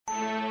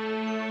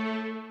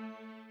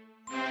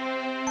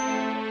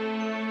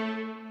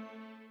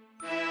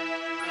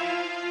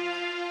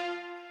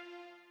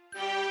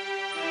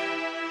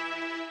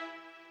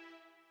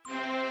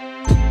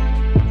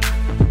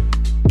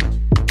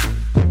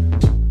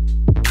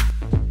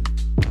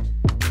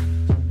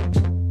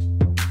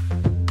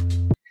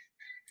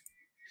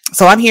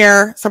So I'm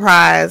here.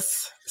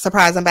 Surprise.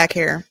 Surprise, I'm back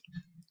here.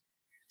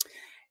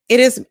 It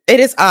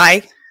is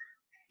I,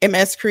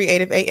 MS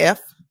Creative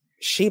AF,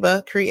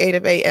 Sheba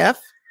Creative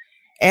AF,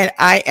 and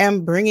I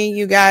am bringing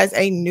you guys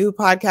a new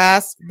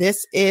podcast.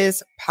 This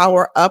is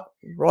Power Up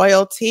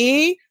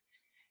Royalty.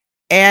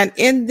 And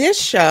in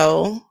this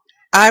show,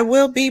 I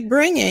will be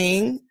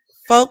bringing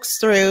folks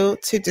through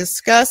to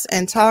discuss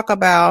and talk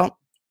about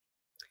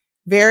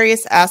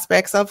various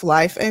aspects of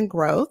life and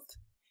growth.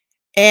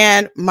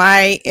 And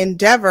my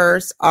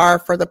endeavors are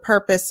for the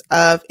purpose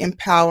of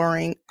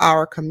empowering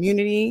our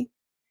community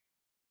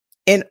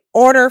in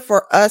order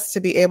for us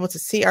to be able to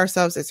see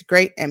ourselves as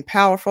great and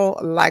powerful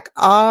like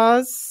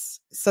Oz,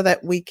 so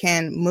that we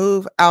can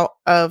move out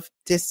of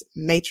this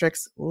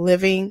matrix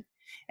living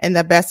in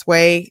the best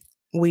way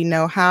we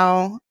know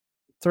how,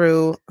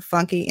 through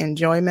funky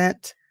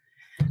enjoyment.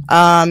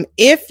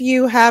 If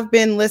you have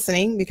been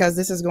listening, because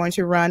this is going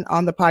to run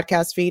on the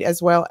podcast feed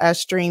as well as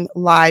stream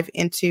live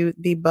into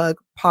the Bug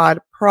Pod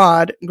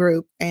Prod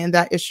group, and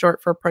that is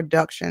short for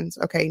productions.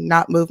 Okay,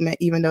 not movement,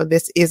 even though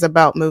this is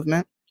about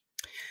movement.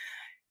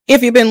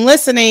 If you've been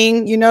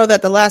listening, you know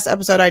that the last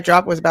episode I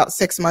dropped was about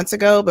 6 months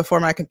ago before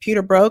my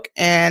computer broke,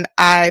 and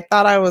I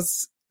thought I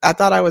was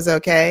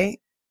okay,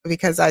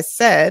 because I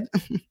said,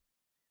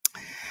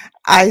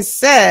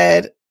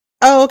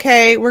 oh,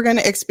 okay, we're going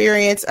to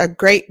experience a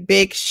great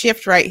big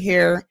shift right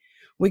here.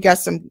 We got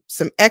some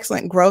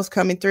excellent growth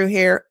coming through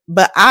here,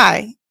 but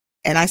I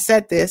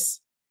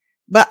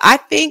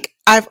think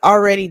I've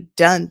already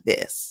done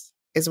this,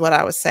 is what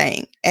I was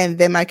saying. And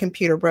then my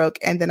computer broke,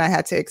 and then I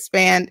had to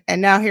expand.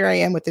 And now here I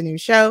am with the new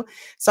show.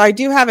 So I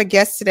do have a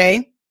guest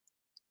today,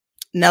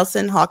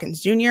 Nelson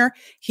Hawkins Jr.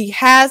 He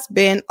has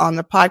been on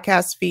the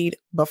podcast feed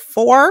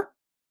before.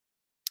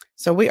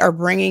 So we are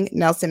bringing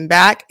Nelson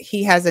back.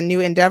 He has a new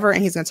endeavor,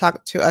 and he's going to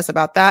talk to us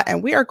about that.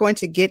 And we are going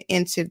to get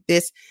into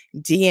this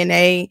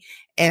DNA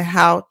and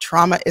how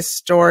trauma is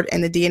stored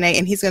in the DNA.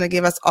 And he's going to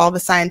give us all the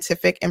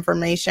scientific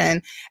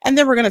information. And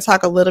then we're going to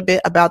talk a little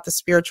bit about the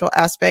spiritual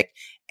aspect.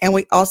 And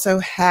we also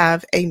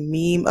have a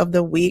meme of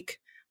the week.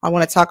 I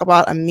want to talk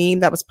about a meme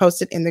that was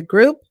posted in the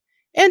group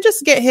and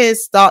just get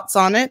his thoughts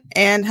on it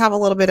and have a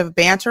little bit of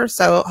banter.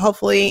 So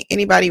hopefully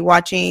anybody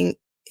watching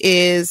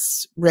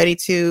is ready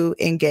to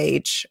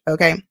engage.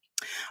 Okay.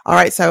 All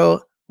right.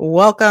 So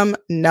welcome,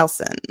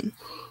 Nelson.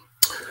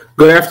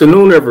 Good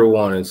afternoon,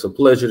 everyone. It's a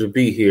pleasure to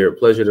be here.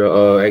 Pleasure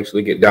to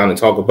actually get down and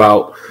talk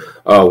about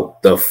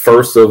the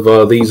first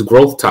of these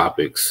growth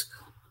topics.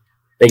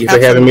 Thank you for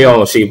having me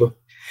on, Sheba.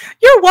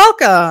 You're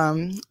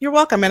welcome. You're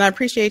welcome. And I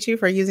appreciate you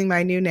for using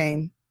my new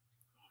name.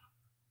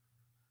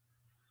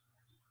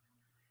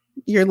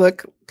 You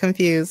look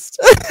confused.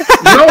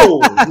 No.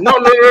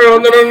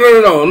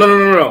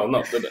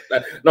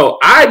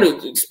 I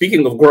knew,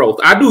 speaking of growth,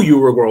 I knew you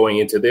were growing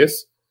into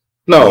this.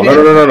 No.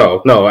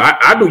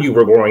 I knew you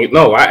were growing.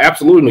 No, I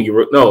absolutely knew you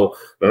were. No.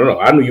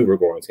 I knew you were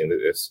growing into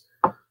this.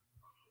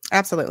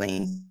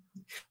 Absolutely.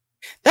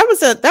 That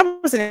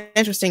was an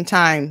interesting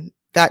time,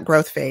 that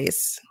growth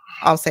phase.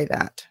 I'll say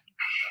that.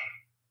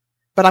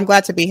 But I'm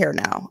glad to be here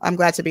now.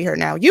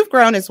 You've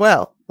grown as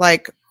well.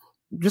 Like,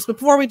 just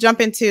before we jump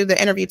into the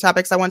interview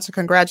topics, I want to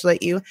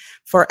congratulate you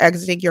for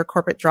exiting your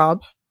corporate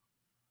job.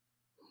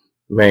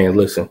 Man,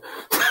 listen,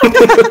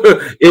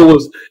 it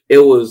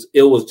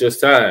was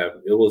just time.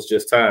 It was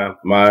just time.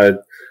 My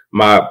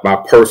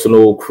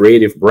personal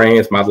creative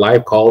brands, my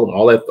life call,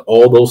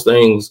 all those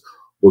things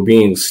were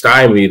being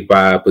stymied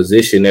by a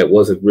position that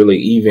wasn't really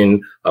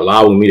even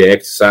allowing me to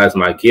exercise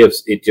my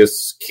gifts. It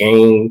just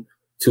came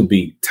to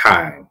be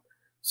time.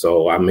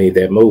 So I made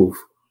that move.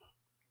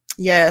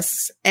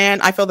 Yes.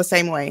 And I feel the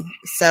same way.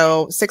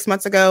 So 6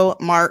 months ago,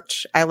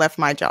 March, I left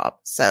my job.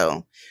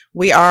 So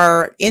we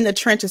are in the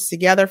trenches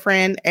together,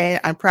 friend, and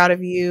I'm proud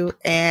of you.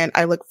 And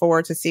I look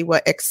forward to see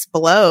what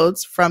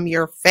explodes from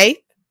your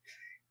faith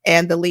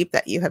and the leap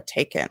that you have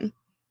taken.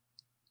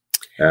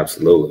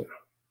 Absolutely.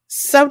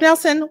 So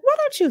Nelson, why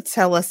don't you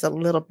tell us a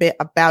little bit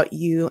about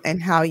you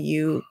and how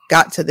you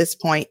got to this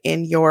point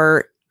in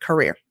your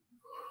career?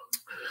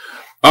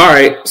 All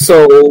right.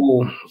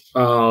 So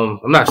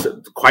I'm not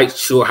quite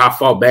sure how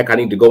far back I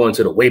need to go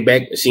into the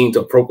Wayback Machine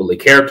to appropriately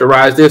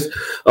characterize this.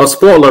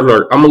 Spoiler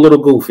alert, I'm a little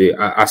goofy.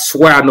 I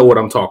swear I know what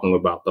I'm talking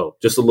about, though,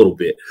 just a little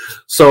bit.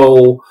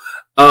 So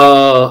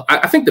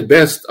I think the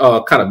best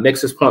kind of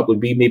nexus point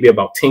would be maybe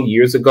about 10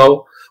 years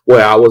ago,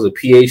 where I was a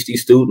PhD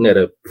student at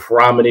a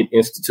prominent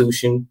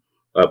institution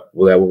that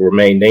will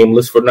remain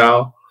nameless for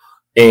now.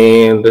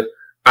 And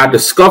I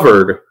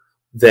discovered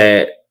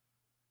that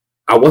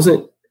I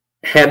wasn't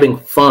having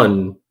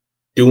fun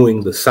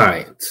doing the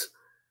science.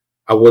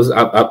 I was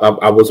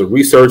a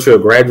researcher, a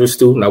graduate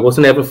student. I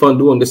wasn't having fun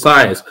doing the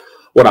science.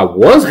 What I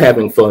was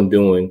having fun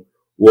doing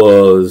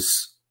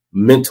was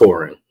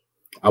mentoring.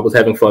 I was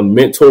having fun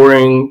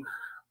mentoring,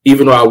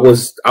 even though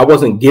I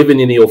wasn't given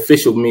any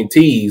official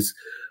mentees.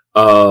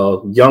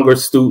 Younger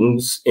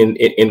students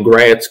in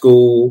grad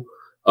school,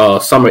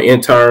 summer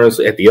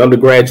interns at the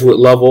undergraduate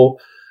level.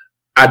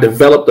 I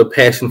developed a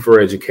passion for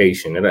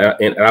education, and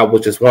I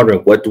was just wondering,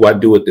 what do I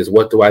do with this?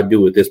 What do I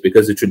do with this?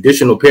 Because the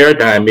traditional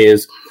paradigm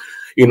is,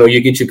 you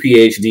get your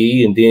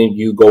PhD and then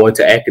you go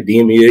into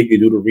academia, you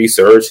do the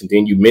research, and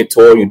then you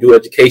mentor, you do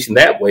education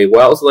that way.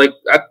 Well, I was like,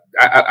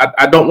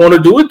 I don't want to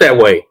do it that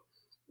way.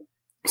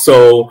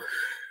 So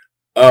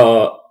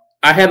I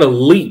had a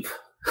leap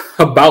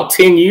about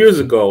 10 years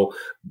ago,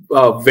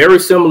 very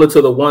similar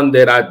to the one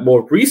that I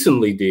more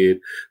recently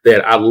did,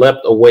 that I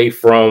leapt away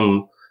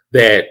from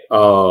that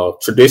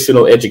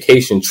traditional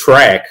education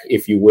track,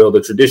 if you will,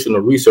 the traditional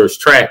research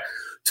track,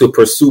 to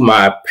pursue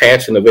my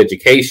passion of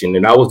education.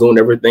 And I was doing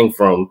everything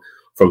from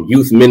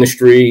youth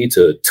ministry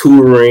to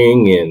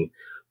tutoring and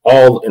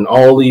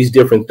all these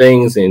different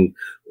things, and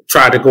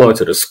tried to go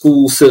into the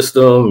school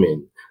system,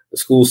 and the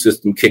school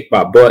system kicked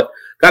my butt.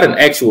 Got an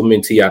actual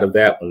mentee out of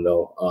that one,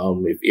 though.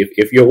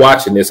 If you're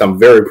watching this, I'm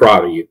very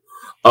proud of you.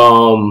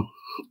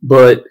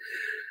 But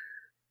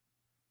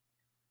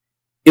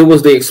it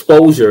was the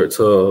exposure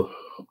to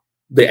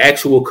the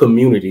actual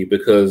community,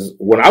 because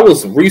when I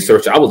was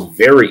researching, I was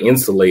very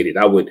insulated.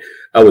 I would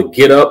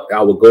get up,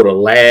 I would go to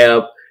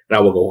lab, and I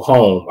would go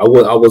home. I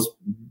was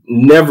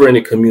never in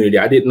the community.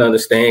 I didn't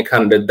understand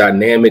kind of the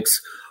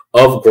dynamics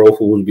of growth,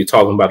 who we'll be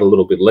talking about a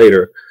little bit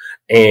later,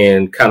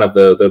 and kind of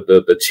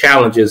the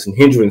challenges and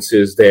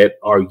hindrances that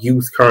our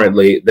youth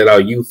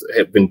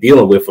have been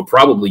dealing with for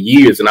probably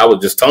years. And I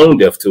was just tone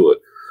deaf to it.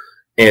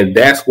 And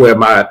that's where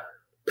my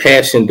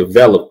passion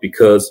developed,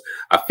 because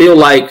I feel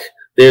like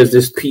there's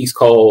this piece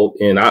called,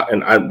 and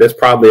that's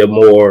probably a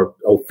more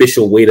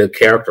official way to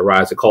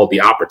characterize it, called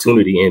the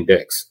opportunity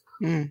index.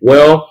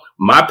 Well,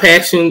 my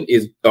passion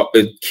is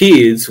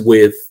kids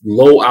with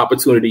low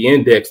opportunity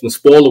index, and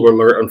spoiler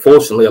alert,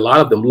 unfortunately, a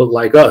lot of them look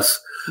like us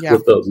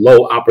with a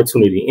low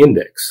opportunity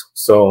index.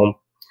 So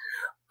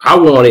I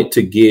wanted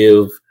to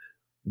give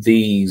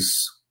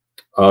these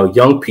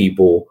young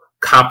people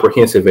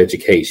comprehensive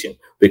education,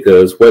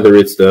 because whether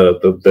it's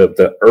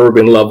the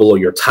urban level or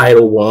your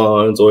Title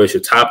I's or it's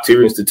your top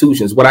tier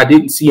institutions, what I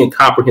didn't see in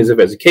comprehensive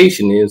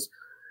education is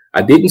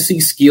I didn't see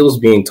skills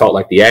being taught,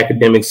 like the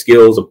academic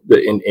skills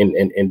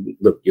and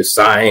your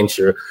science,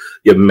 your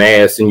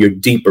math and your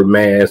deeper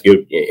math,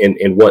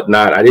 and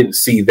whatnot. I didn't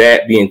see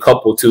that being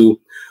coupled to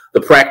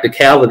the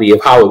practicality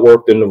of how it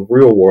worked in the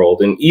real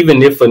world. And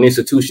even if an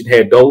institution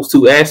had those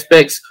two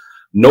aspects,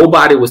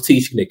 nobody was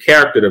teaching the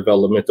character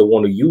development to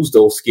want to use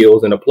those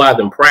skills and apply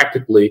them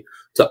practically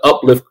to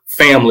uplift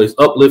families,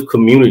 uplift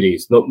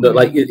communities.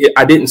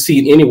 I didn't see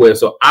it anywhere.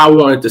 So I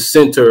wanted to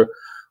center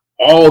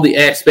all the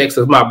aspects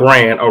of my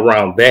brand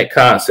around that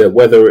concept,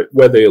 whether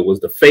it was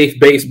the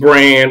faith-based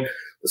brand,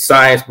 the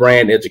science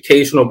brand,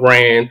 educational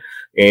brand,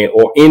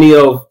 or any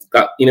of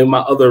my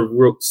other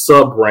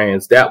sub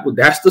brands.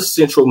 That's the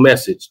central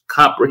message: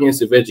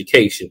 comprehensive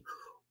education.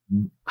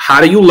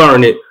 How do you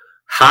learn it?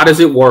 How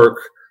does it work?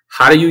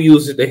 How do you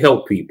use it to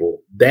help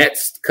people?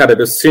 That's kind of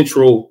the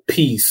central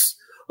piece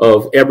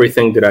of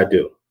everything that I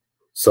do.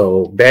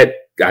 So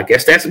I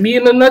guess that's me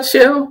in a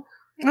nutshell.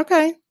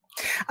 Okay.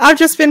 I've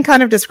just been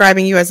kind of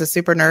describing you as a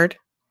super nerd,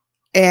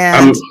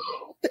 and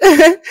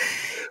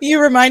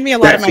you remind me a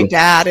lot of my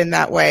dad in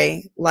that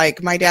way.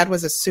 Like, my dad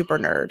was a super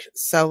nerd.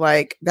 So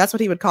like, that's what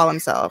he would call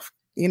himself.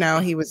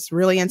 He was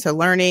really into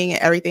learning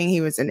everything. He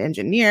was an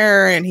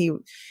engineer, and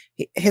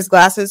his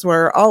glasses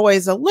were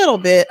always a little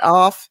bit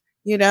off.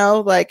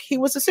 Like, he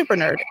was a super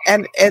nerd,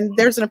 and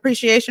there's an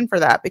appreciation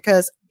for that,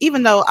 because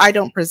even though I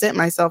don't present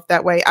myself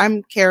that way,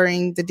 I'm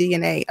carrying the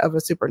DNA of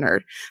a super nerd.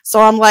 So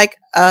I'm like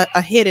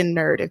a hidden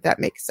nerd, if that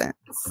makes sense.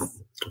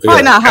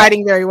 Probably not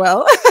hiding very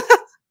well.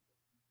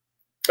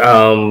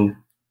 I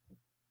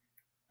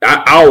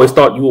always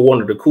thought you were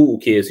one of the cool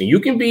kids, and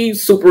you can be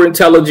super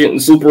intelligent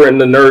and super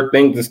into nerd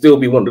things and still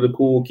be one of the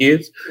cool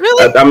kids.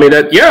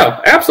 Really? Yeah,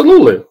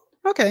 absolutely.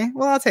 Okay.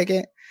 Well, I'll take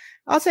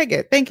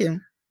it. Thank you.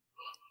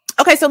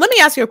 Okay, so let me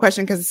ask you a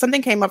question, because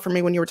something came up for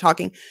me when you were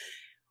talking.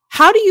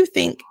 How do you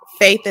think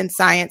faith and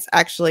science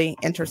actually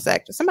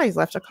intersect? Somebody's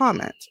left a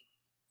comment.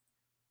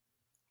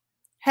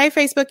 Hey,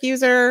 Facebook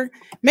user,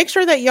 make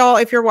sure that y'all,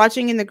 if you're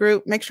watching in the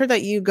group, make sure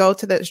that you go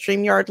to the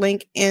StreamYard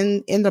link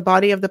in the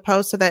body of the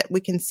post so that we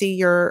can see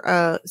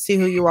see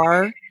who you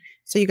are.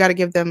 So you got to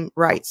give them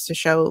rights to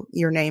show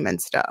your name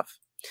and stuff.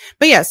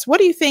 But yes, what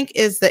do you think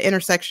is the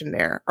intersection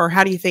there, or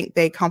how do you think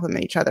they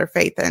complement each other,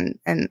 faith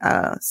and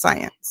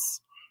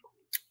science?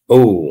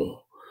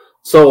 Oh,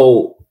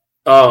 so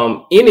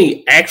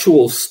any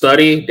actual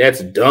study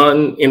that's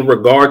done in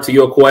regard to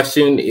your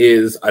question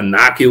is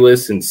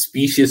innocuous and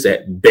specious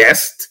at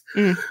best.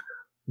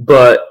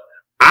 But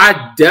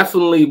I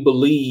definitely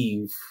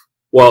believe,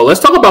 well, let's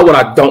talk about what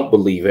I don't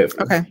believe.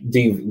 Okay.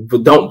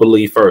 Don't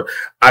believe first.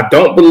 I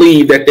don't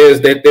believe that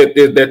there's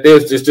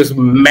this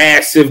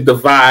massive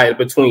divide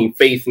between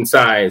faith and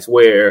science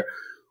where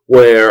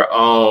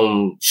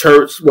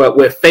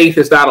faith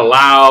is not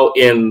allowed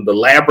in the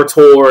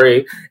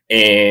laboratory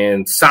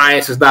and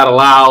science is not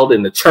allowed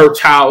in the church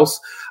house.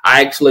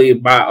 I actually,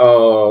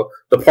 my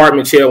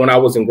department chair when I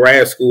was in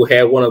grad school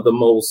had one of the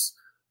most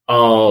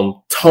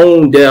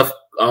tone deaf,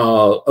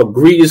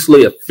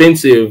 egregiously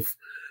offensive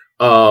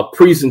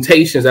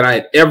presentations that I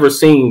had ever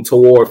seen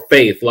toward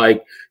faith.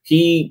 Like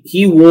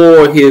he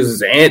wore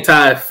his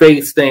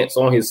anti-faith stance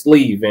on his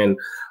sleeve, and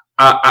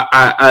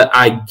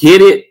I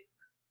get it,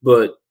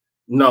 but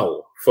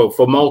no,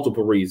 for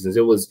multiple reasons.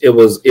 It was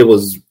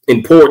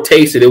in poor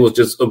taste. It was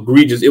just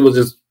egregious. It was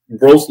just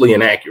grossly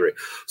inaccurate.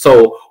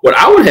 So what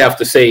I would have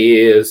to say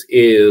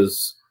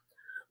is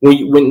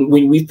when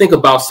we think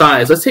about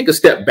science, let's take a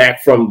step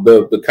back from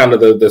the kind of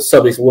the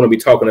subjects we want to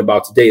be talking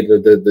about today,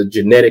 the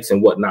genetics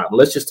and whatnot.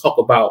 Let's just talk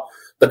about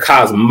the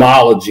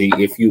cosmology,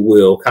 if you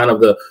will, kind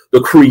of the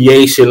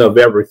creation of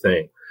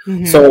everything.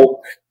 Mm-hmm.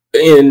 So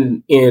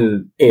in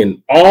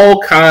all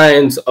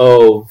kinds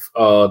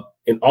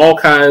and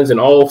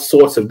all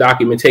sorts of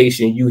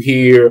documentation, you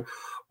hear,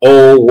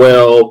 oh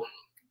well,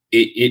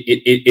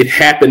 it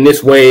happened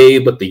this way,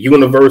 but the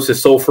universe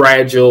is so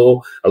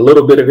fragile. A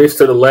little bit of this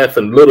to the left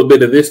and a little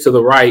bit of this to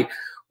the right,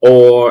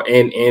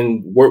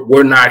 and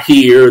we're not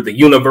here. The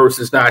universe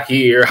is not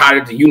here. How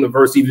did the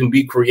universe even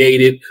be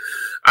created?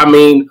 I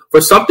mean,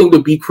 for something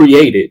to be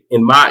created,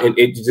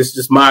 it's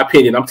just my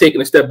opinion. I'm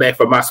taking a step back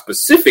from my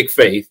specific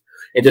faith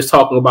and just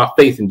talking about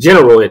faith in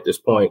general at this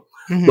point.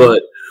 Mm-hmm.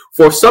 But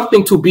for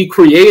something to be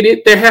created,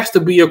 there has to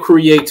be a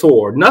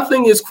creator.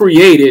 Nothing is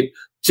created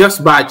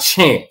just by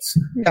chance.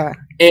 Yeah.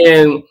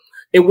 And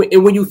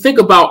when you think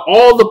about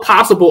all the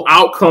possible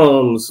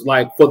outcomes,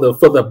 like for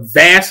the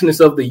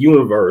vastness of the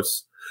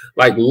universe,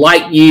 like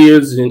light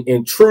years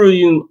and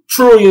trillion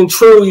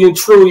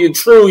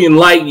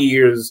light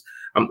years.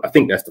 I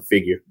think that's the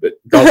figure, but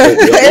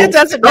it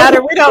doesn't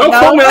matter. We don't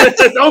know.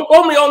 Don't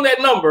quote me on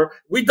that number.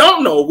 We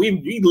don't know.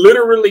 We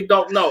literally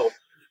don't know.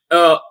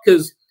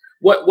 Because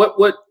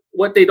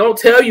what they don't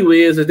tell you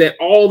is that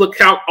all those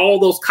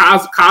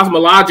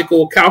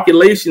cosmological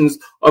calculations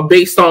are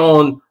based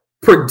on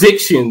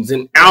predictions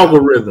and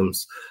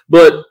algorithms.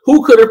 But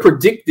who could have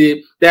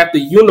predicted that the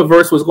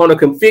universe was going to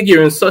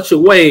configure in such a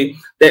way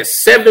that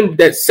 7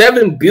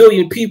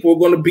 billion people are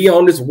going to be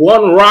on this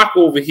one rock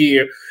over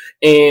here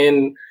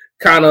and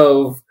kind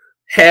of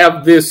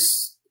have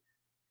this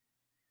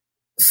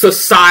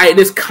society,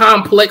 this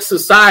complex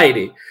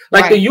society?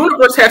 Like right. The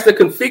universe has to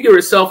configure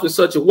itself in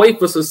such a way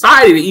for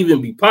society to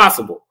even be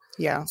possible.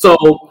 Yeah. So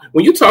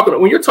when you're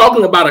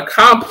talking about a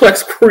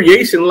complex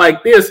creation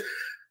like this,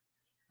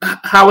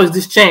 how is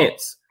this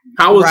chance?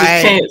 How is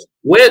this chance?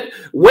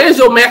 Where's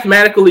your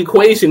mathematical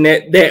equation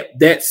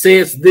that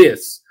says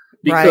this?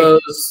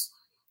 Because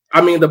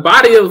I mean, the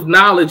body of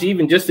knowledge,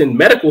 even just in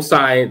medical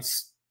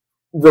science,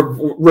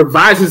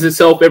 revises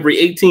itself every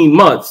 18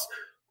 months.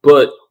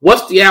 But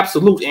what's the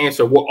absolute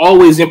answer? We're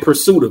always in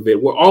pursuit of it.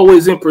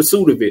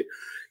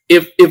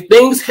 If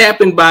things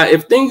happen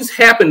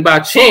by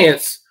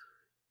chance,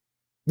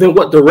 then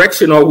what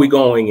direction are we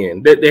going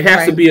in? There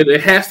has to be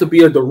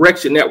a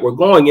direction that we're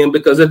going in,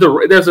 because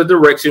there's a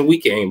direction we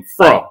came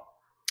from.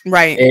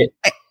 Right. And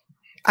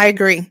I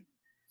agree.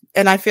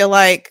 And I feel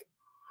like,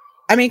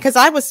 I mean, because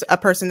I was a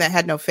person that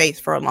had no faith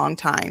for a long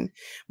time,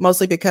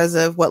 mostly because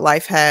of what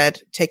life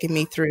had taken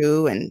me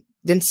through, and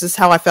this is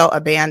how I felt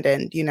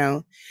abandoned,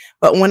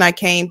 But when I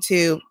came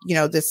to,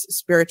 this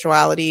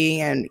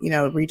spirituality and,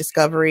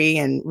 rediscovery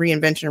and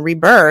reinvention and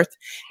rebirth,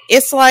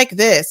 it's like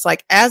this,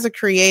 like as a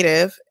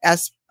creative,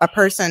 as a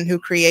person who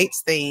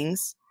creates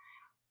things,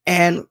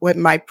 and with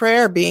my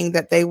prayer being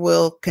that they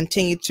will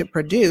continue to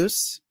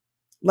produce,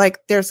 like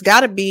there's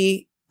got to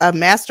be a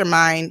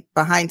mastermind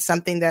behind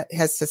something that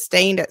has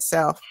sustained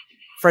itself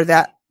for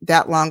that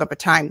long of a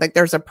time. Like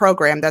there's a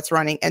program that's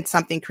running and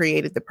something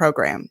created the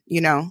program,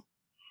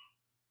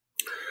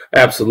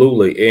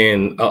 Absolutely.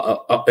 And a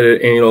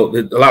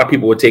lot of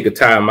people would take a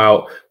time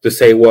out to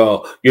say,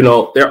 well,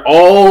 there are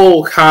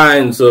all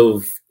kinds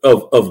of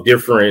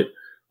different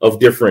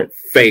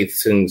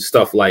faiths and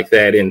stuff like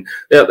that. And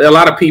there are a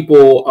lot of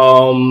people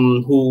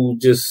who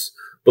just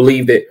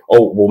believe that,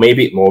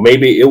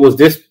 maybe it was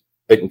this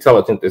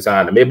intelligent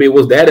design, and maybe it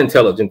was that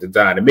intelligent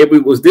design, and maybe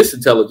it was this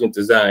intelligent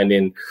design.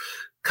 And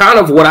kind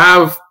of what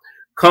I've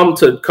come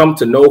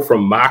to know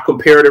from my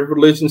comparative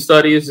religion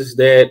studies is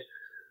that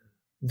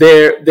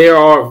there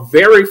are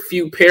very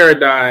few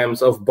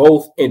paradigms of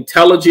both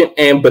intelligent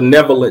and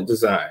benevolent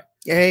design.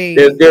 Hey.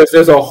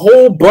 There's a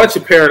whole bunch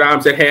of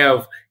paradigms that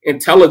have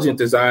intelligent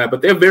design,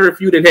 but there are very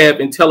few that have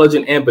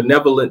intelligent and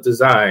benevolent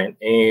design.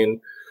 And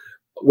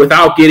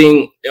without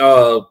getting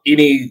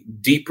any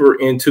deeper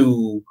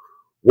into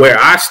where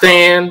I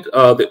stand,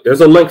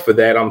 there's a link for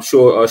that. I'm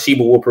sure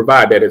Sheba will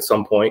provide that at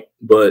some point.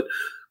 But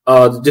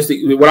just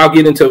without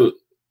getting into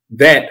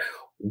that,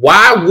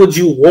 why would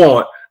you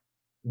want?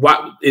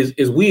 Why is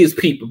we as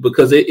people,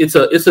 because it's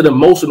an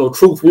emotional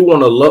truth. We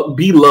want to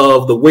be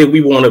loved the way we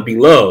want to be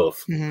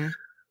loved. Mm-hmm.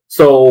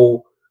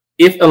 So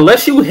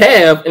unless you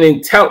have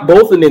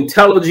both an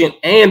intelligent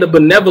and a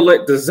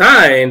benevolent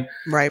design,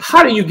 right?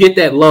 How do you get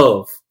that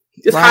love?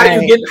 How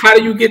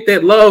do you get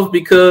that love?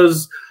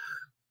 Because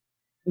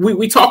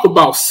we talk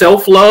about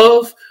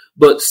self-love,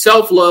 but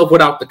self-love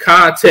without the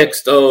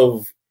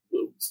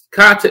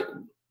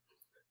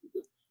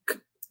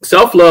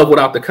self-love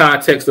without the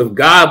context of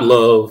God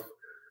love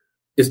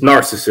is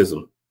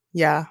narcissism.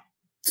 Yeah.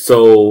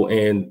 So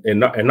and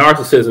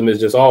narcissism is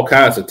just all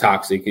kinds of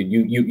toxic.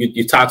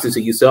 You're toxic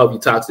to yourself, you're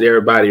toxic to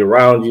everybody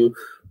around you,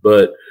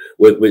 but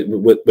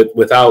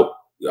without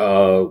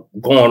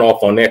going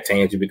off on that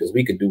tangent, because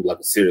we could do like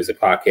a series of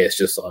podcasts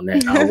just on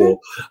that.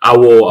 I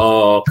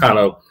will kind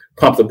of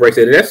pump the brakes.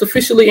 Did that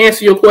sufficiently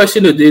answer your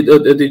question, or did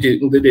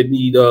it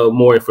need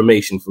more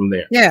information from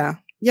there? Yeah,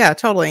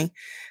 totally.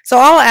 So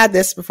I'll add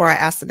this before I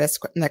ask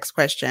the next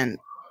question.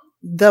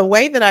 The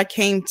way that I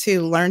came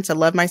to learn to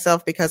love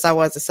myself, because I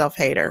was a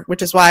self-hater,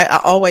 which is why I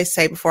always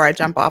say before I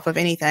jump off of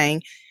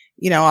anything,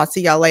 I'll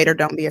see y'all later.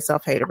 Don't be a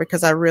self-hater,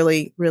 because I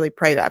really, really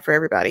pray that for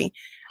everybody.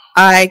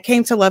 I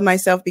came to love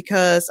myself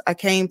because I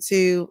came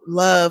to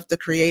love the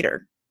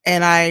Creator,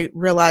 and I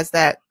realized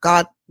that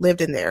God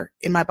lived in there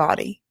in my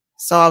body.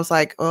 So I was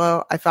like,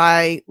 well, if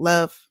I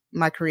love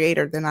my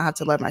Creator, then I have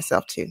to love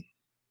myself too.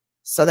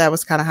 So that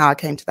was kind of how I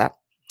came to that.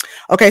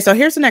 Okay, so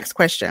here's the next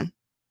question.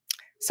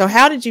 So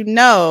how did you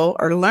know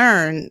or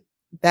learn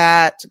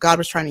that God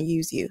was trying to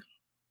use you?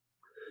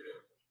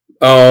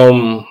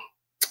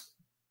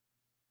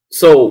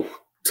 So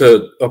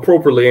to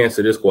appropriately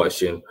answer this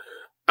question,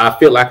 I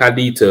feel like I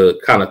need to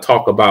kind of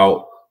talk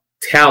about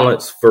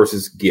talents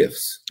versus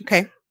gifts.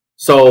 Okay.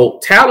 So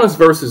talents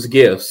versus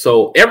gifts.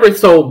 So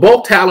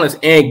both talents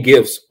and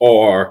gifts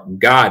are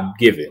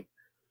God-given,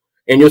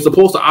 and you're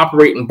supposed to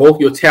operate in both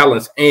your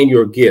talents and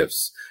your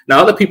gifts.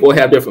 Now, other people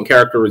have different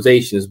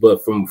characterizations,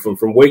 but from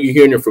where you're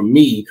hearing it from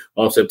me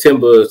on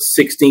September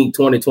 16,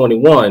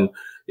 2021,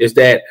 is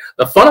that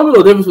the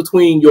fundamental difference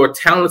between your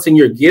talents and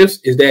your gifts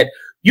is that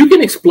you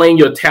can explain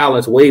your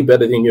talents way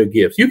better than your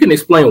gifts. You can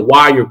explain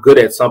why you're good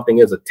at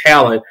something as a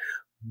talent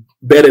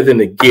better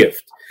than a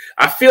gift.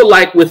 I feel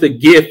like with a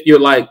gift, you're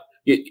like,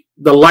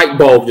 the light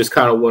bulb just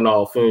kind of went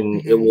off,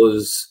 and it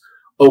was,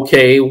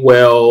 okay,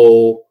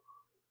 well,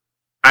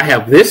 I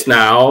have this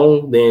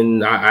now,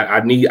 then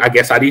I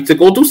guess I need to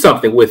go do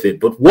something with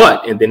it. But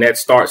what? And then that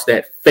starts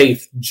that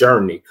faith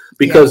journey,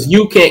 because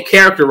you can't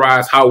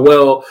characterize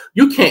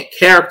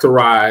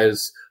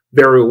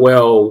very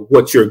well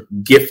what you're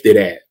gifted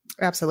at.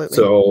 Absolutely.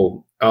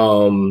 So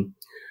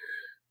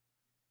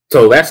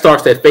that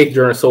starts that faith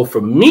journey. So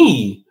for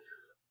me,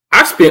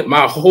 I spent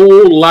my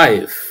whole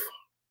life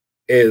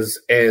as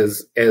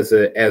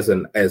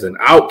an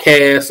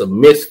outcast, a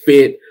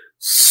misfit,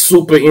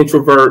 super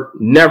introvert,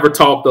 never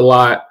talked a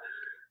lot,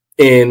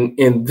 and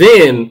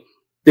then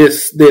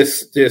this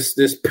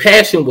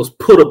passion was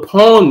put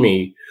upon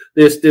me,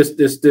 this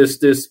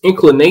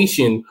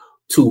inclination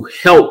to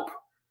help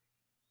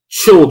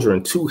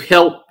children, to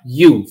help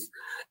youth.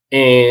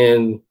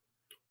 And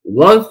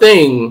one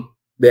thing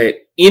that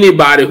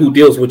anybody who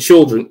deals with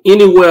children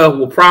anywhere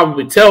will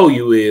probably tell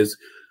you is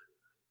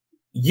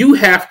you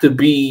have to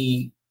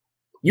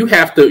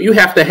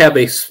have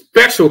a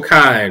special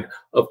kind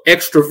of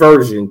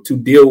extroversion to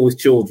deal with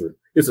children.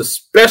 It's a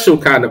special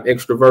kind of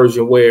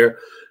extroversion where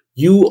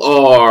you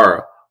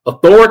are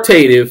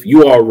authoritative,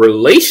 you are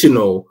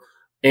relational,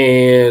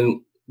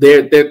 and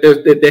there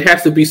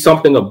has to be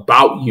something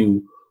about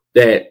you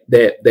that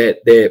the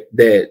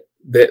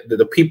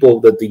people,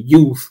 that the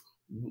youth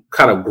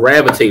kind of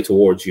gravitate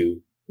towards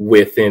you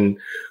with. And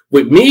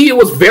with me, it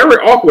was very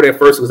awkward at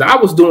first, because I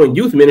was doing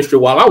youth ministry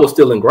while I was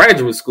still in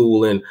graduate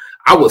school, and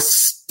I was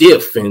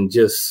stiff and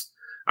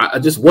I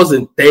just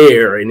wasn't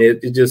there. And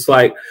it just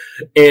like,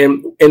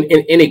 and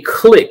it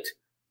clicked.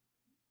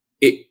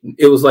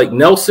 It was like,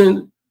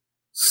 Nelson,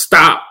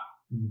 stop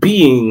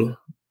being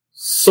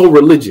so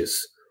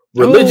religious.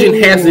 Religion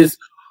has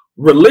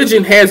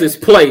its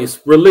place.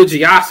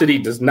 Religiosity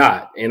does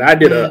not. And I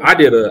did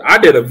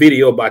a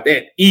video about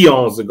that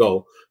eons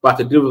ago, about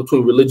the difference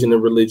between religion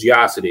and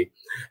religiosity.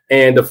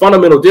 And the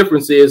fundamental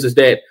difference is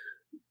that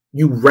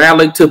you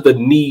rally to the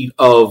need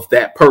of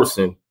that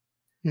person.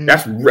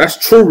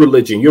 That's true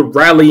religion. You're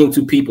rallying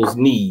to people's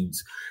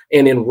needs.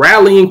 And in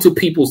rallying to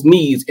people's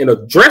needs and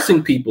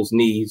addressing people's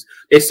needs,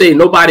 they say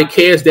nobody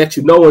cares that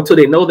you know until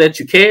they know that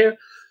you care.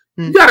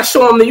 You got to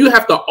show them that you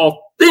have to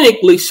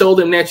authentically show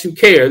them that you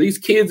care. These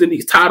kids in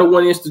these Title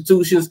I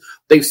institutions,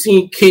 they've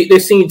seen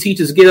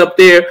teachers get up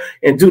there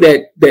and do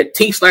that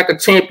teach like a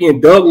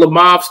champion Doug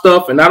Lamov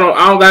stuff. And I don't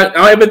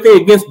have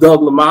anything against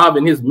Doug Lamov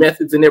and his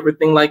methods and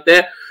everything like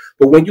that.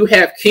 But when you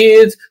have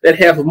kids that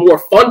have more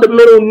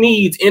fundamental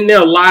needs in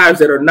their lives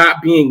that are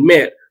not being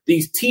met,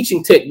 these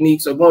teaching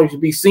techniques are going to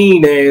be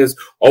seen as,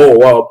 oh,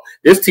 well,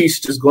 this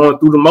teacher's just going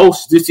through the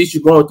motions. This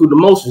teacher's going through the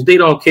motions. They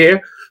don't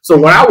care. So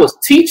when I was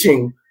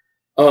teaching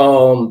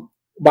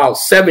about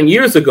 7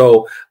 years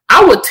ago,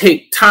 I would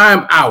take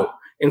time out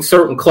in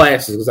certain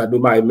classes because I knew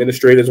my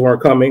administrators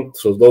weren't coming.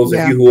 So those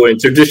of you who are in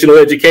traditional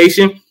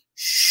education,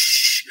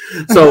 shh.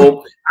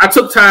 So I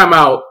took time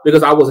out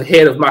because I was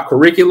ahead of my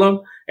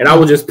curriculum, and I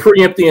would just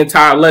preempt the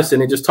entire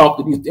lesson and just talk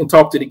to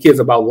the kids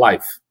about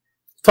life.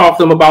 Talk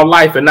to them about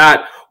life, and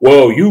not,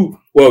 well, you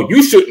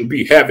shouldn't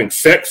be having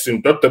sex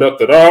and da da da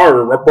da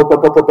da.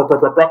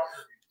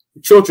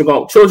 Children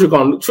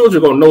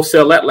gonna no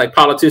sell that like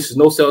politicians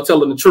no sell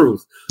telling the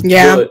truth.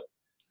 Yeah.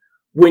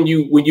 when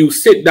you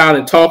sit down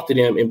and talk to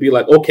them and be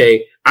like,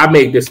 okay, I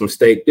made this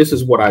mistake. This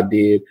is what I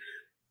did.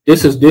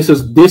 This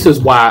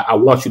is why I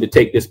want you to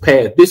take this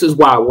path. This is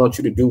why I want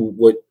you to do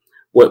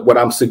what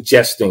I'm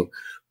suggesting.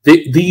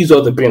 These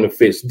are the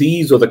benefits.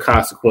 These are the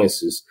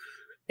consequences.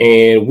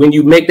 And when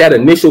you make that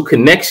initial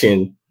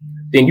connection,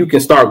 then you can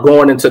start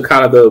going into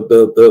kind of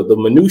the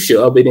minutia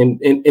of it.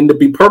 And to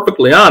be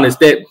perfectly honest,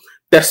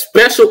 that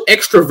special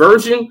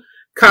extroversion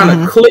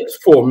kind of clicked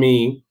for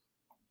me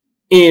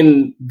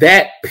in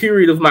that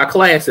period of my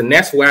class, and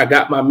that's where I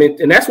got my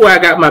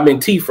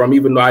mentee from.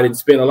 Even though I didn't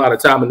spend a lot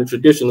of time in the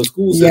traditional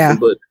school system,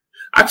 but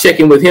I check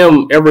in with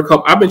him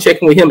I've been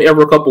checking with him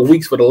every couple of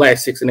weeks for the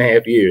last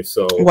 6.5 years.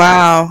 So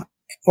wow,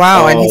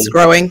 and he's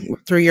growing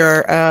through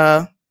your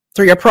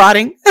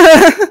prodding.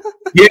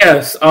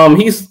 Yes,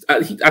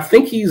 I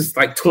think he's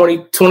like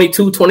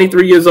 22,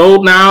 23 years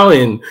old now,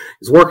 and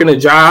he's working a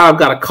job,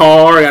 got a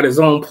car, got his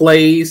own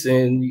place,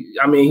 and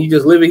I mean, he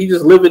just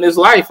living his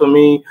life. I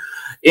mean,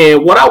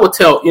 and what I would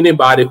tell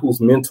anybody who's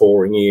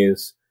mentoring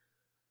is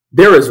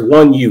there is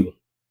one you.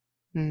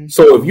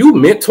 So if you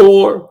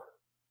mentor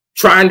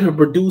trying to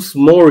produce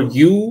more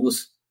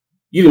yous,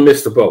 you didn't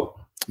miss the boat.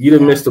 You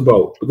didn't miss the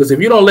boat, because if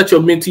you don't let your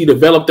mentee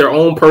develop their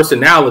own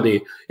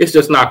personality, it's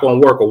just not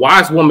going to work. A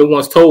wise woman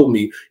once told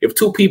me, if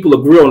two people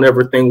agree on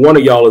everything, one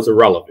of y'all is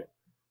irrelevant.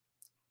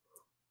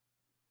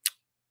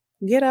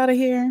 Get out of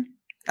here.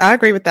 I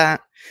agree with that.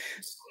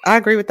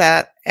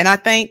 And I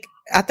think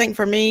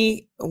for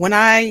me, when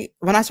I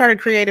started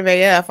Creative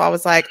AF, I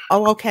was like,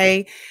 oh,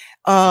 okay.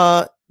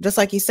 Just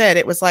like you said,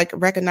 it was like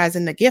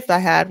recognizing the gift I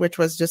had, which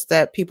was just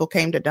that people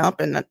came to dump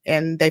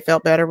and they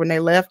felt better when they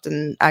left,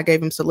 and I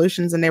gave them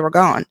solutions and they were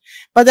gone.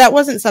 But that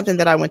wasn't something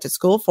that I went to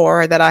school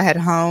for, or that I had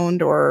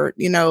honed or,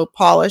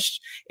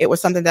 polished. It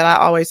was something that I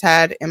always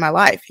had in my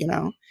life,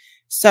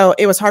 So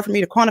it was hard for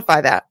me to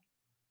quantify that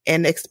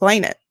and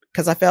explain it,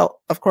 because I felt,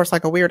 of course,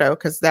 like a weirdo,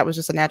 because that was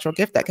just a natural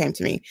gift that came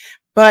to me.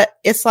 But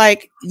it's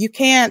like, you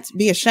can't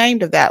be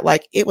ashamed of that.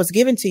 Like, it was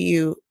given to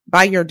you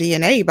by your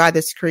DNA, by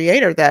this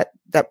creator that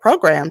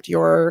programmed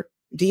your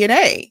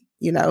DNA,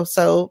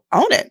 so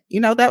own it.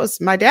 That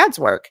was my dad's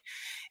work.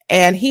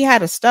 And he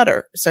had a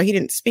stutter, so he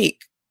didn't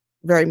speak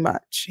very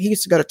much. He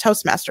used to go to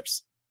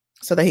Toastmasters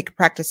so that he could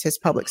practice his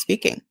public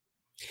speaking.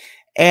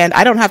 And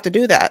I don't have to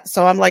do that.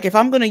 So I'm like, if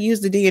I'm going to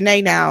use the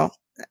DNA now,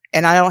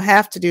 and I don't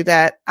have to do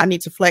that, I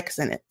need to flex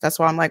in it. That's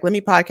why I'm like, let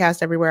me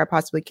podcast everywhere I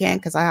possibly can,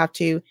 because I have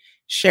to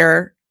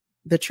share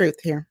the truth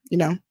here,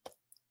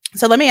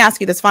 So let me ask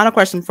you this final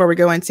question before we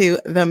go into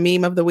the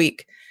meme of the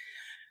week.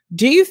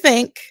 Do you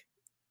think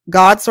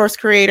God Source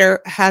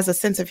Creator has a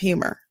sense of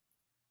humor?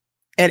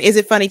 And is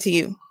it funny to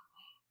you?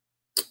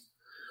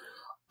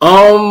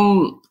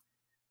 To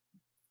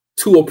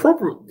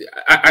appropriate,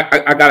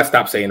 I gotta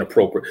stop saying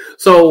appropriate.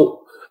 So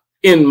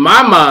in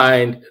my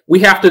mind, we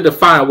have to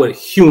define what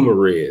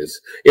humor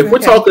is. If we're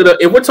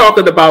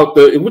talking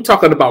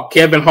about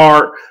Kevin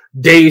Hart,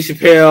 Dave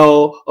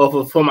Chappelle,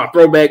 for my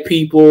throwback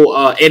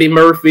people, Eddie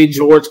Murphy,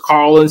 George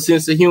Carlin's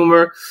sense of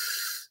humor,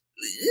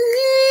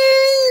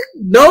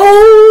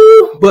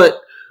 no. But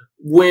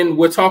when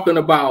we're talking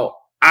about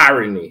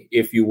irony,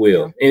 if you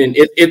will, and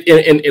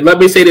let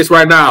me say this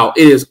right now,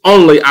 it is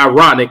only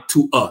ironic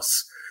to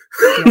us.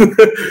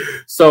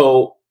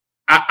 So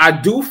I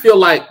do feel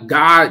like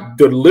God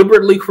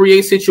deliberately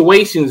creates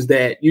situations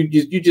that you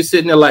just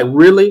sitting there like,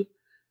 really,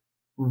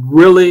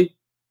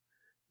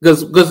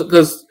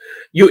 because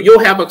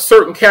you'll have a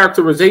certain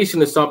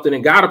characterization of something,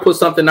 and God will put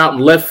something out in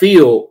left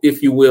field,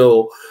 if you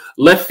will,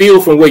 left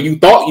field from where you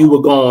thought you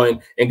were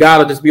going, and God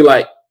will just be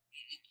like,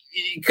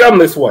 come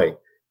this way.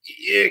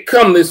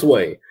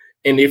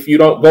 And if you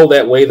don't go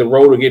that way, the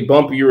road will get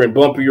bumpier and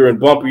bumpier and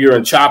bumpier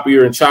and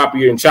choppier and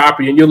choppier and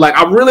choppier. And you're like,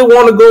 I really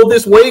want to go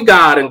this way,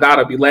 God. And God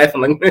will be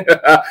laughing like,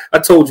 I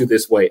told you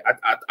this way.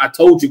 I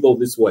told you go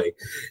this way.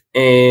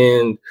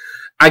 And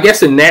I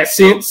guess in that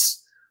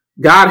sense,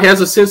 God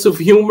has a sense of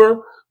humor,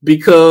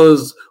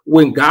 because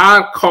when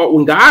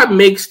God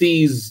makes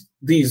these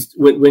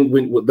when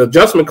the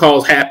judgment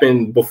calls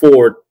happen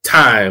before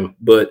time,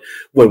 but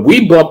when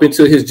we bump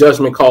into his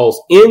judgment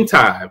calls in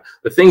time,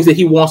 the things that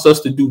he wants us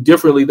to do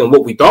differently than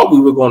what we thought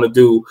we were going to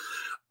do,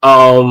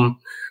 I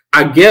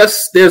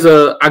guess there's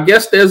a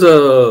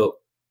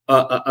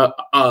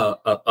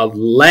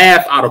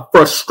laugh out of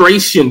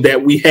frustration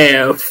that we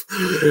have,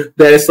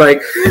 that it's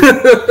like,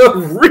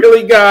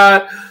 really,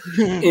 God,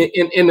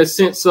 in the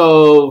sense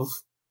of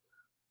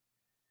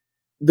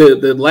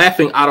the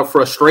laughing out of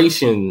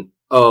frustration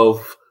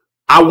of,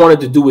 I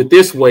wanted to do it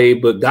this way,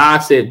 but God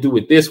said do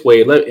it this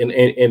way.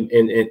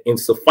 And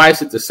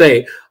suffice it to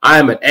say, I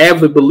am an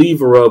avid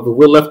believer of, if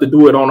we're left to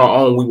do it on our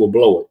own, we will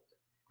blow it.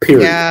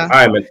 Period. Yeah.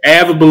 I am an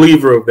avid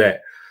believer of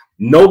that.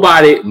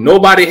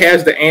 Nobody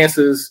has the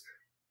answers.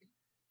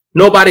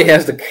 Nobody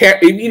has the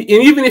character. And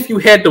even if you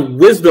had the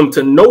wisdom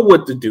to know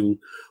what to do,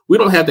 we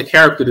don't have the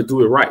character to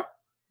do it right.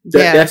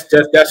 That's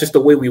just the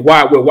way we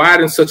wired. We're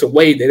wired in such a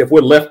way that if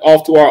we're left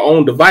off to our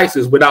own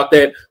devices without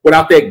that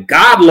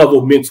God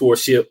level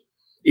mentorship,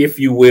 if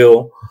you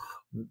will,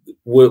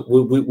 we're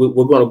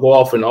going to go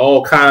off in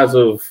all kinds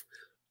of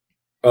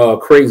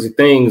crazy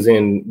things.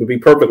 And to be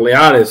perfectly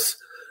honest,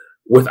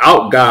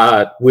 without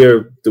God,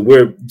 we're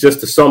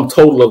just the sum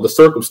total of the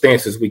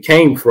circumstances we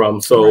came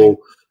from. So, right.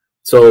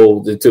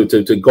 So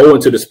to go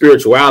into the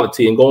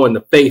spirituality and go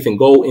into faith and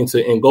go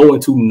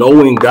into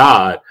knowing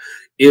God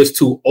is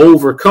to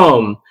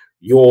overcome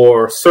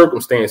your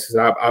circumstances.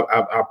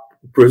 I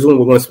presume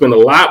we're going to spend a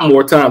lot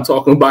more time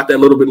talking about that a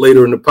little bit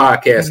later in the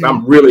podcast. Mm-hmm. And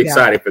I'm really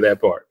excited for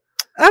that part.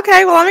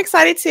 Okay, well, I'm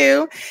excited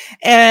too.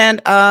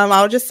 And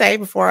I'll just say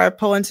before I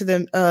pull into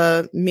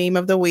the meme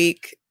of the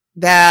week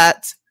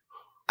that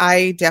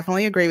I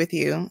definitely agree with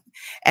you.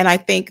 And I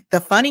think the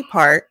funny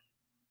part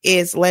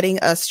is letting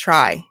us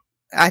try.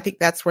 I think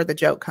that's where the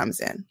joke comes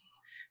in,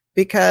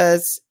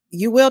 because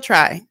you will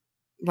try.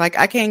 Like,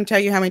 I can't tell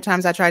you how many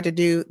times I tried to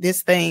do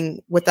this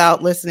thing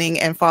without listening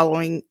and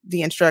following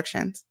the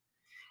instructions.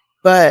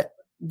 But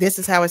this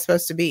is how it's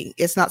supposed to be.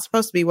 It's not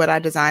supposed to be what I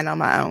designed on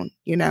my own,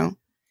 you know?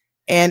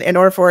 And in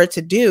order for it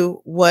to do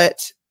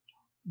what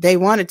they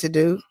wanted to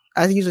do,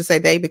 I usually say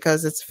they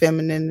because it's a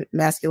feminine,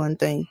 masculine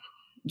thing.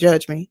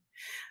 Judge me.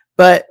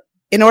 But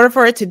in order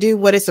for it to do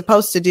what it's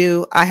supposed to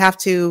do, I have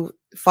to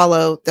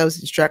follow those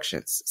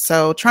instructions.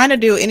 So trying to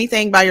do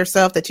anything by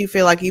yourself that you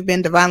feel like you've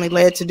been divinely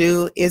led to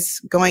do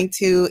is going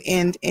to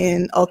end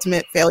in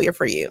ultimate failure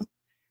for you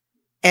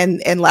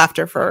and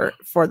laughter for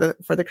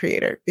the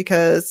creator,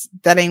 because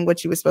that ain't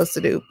what you were supposed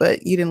to do,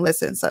 but you didn't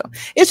listen. So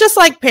it's just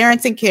like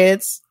parents and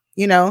kids,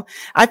 you know.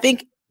 I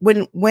think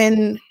when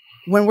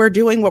we're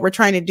doing what we're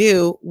trying to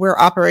do, we're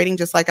operating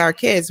just like our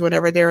kids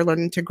whenever they're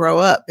learning to grow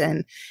up.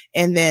 And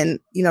then,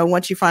 you know,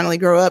 once you finally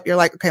grow up, you're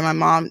like, okay, my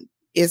mom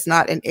is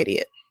not an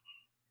idiot.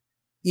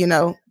 You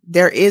know,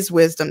 there is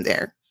wisdom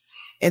there.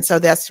 And so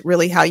that's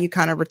really how you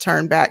kind of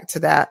return back to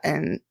that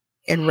and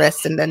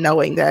rest in the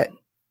knowing that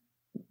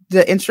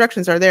the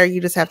instructions are there. You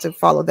just have to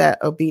follow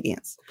that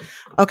obedience.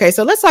 Okay,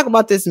 so let's talk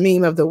about this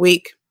meme of the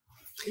week.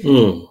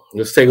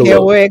 Let's take a look.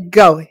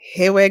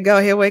 Here we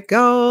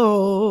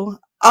go.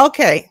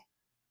 Okay.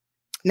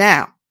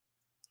 Now,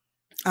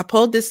 I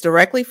pulled this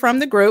directly from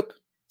the group.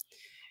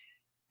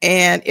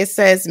 And it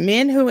says,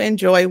 men who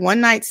enjoy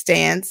one-night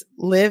stands,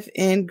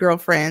 live-in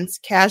girlfriends,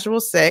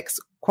 casual sex,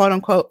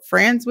 quote-unquote,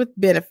 friends with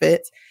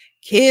benefits,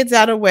 kids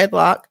out of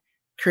wedlock,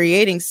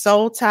 creating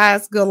soul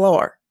ties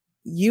galore.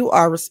 You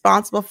are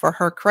responsible for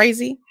her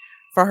crazy,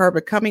 for her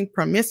becoming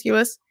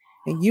promiscuous,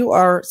 and you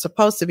are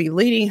supposed to be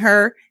leading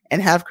her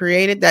and have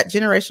created that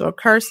generational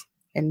curse,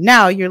 and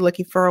now you're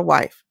looking for a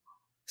wife.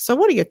 So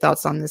what are your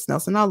thoughts on this,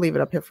 Nelson? I'll leave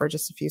it up here for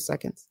just a few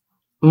seconds.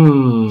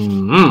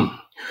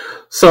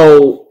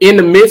 So in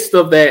the midst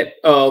of that,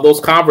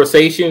 those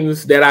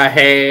conversations that I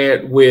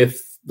had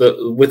with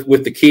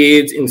the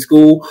kids in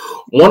school,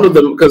 one of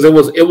them, because it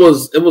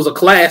was a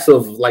class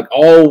of like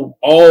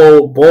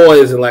all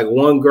boys and like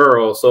one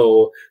girl.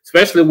 So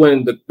especially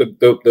when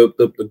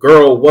the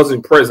girl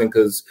wasn't present,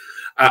 because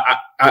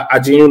I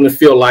genuinely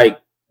feel like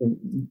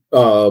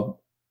the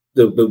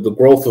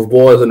growth of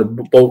boys and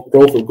the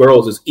growth of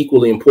girls is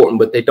equally important,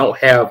 but they don't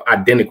have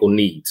identical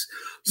needs.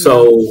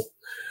 So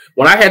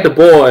when I had the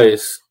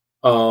boys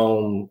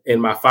in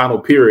my final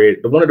period,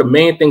 one of the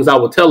main things I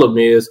would tell them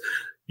is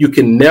I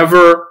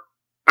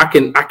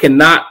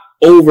cannot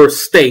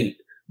overstate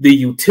the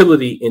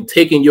utility in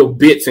taking your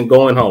bits and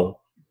going home.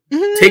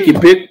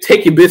 Mm-hmm.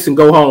 Take your bits and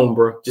go home,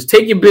 bro. Just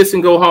take your bits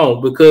and go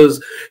home,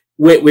 because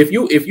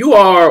if you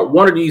are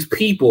one of these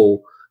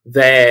people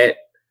that,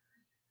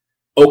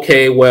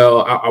 okay,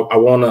 well, I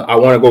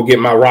wanna go get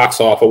my rocks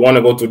off. I want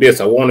to go do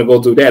this. I want to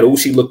go do that. Oh,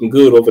 she looking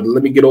good over there.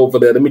 Let me get over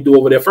there. Let me do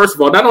over there. First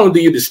of all, not only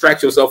do you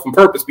distract yourself from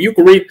purpose, but you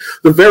can read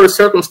the very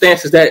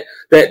circumstances that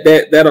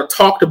are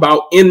talked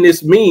about in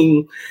this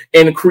meme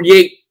and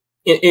create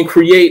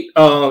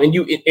and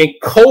you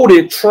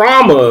encoded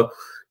trauma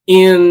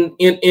in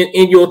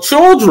your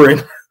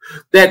children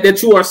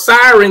that you are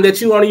siring, that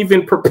you aren't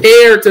even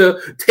prepared to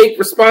take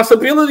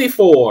responsibility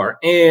for.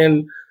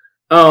 And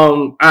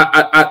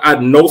I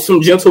know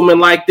some gentlemen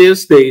like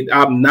this.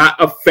 I'm not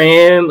a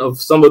fan of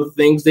some of the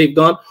things they've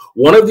done.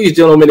 One of these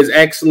gentlemen is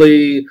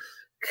actually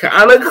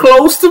kind of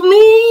close to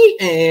me,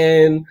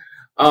 and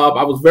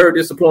I was very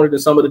disappointed in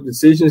some of the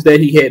decisions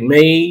that he had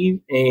made.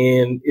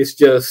 And it's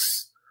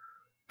just,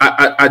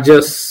 I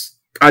get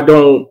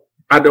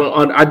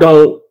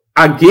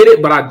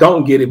it, but I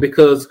don't get it,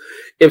 because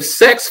if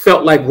sex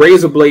felt like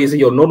razor blades in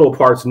your no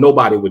parts,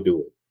 nobody would do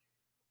it.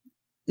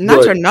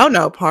 Not your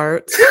no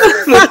parts.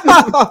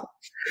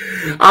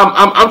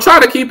 I'm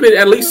trying to keep it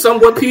at least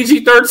somewhat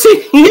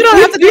PG-13. You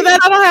don't have to do that.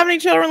 I don't have any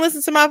children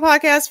listen to my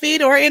podcast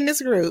feed or in this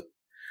group.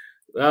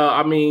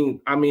 I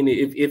mean,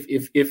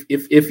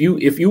 if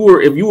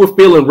you were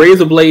feeling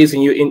razor blades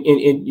and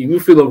you were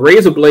feeling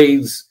razor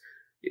blades,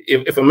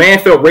 if a man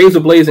felt razor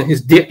blades in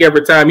his dick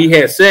every time he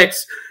had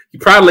sex, he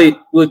probably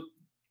would,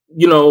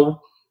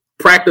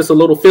 practice a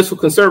little fiscal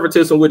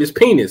conservatism with his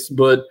penis.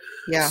 But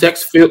yeah.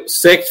 Sex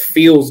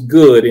feels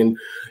good, and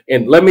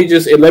let me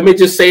just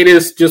say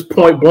this just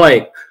point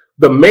blank: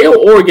 the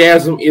male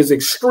orgasm is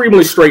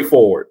extremely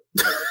straightforward.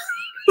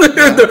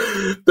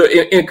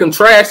 In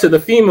contrast to the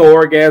female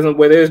orgasm,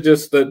 where there's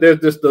just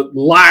the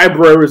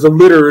libraries of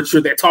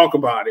literature that talk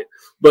about it.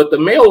 But the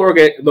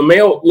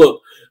male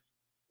look,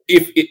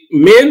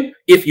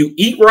 if you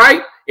eat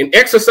right and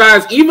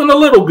exercise even a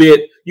little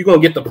bit, you're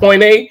gonna get the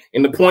point A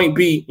and the point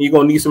B, and you're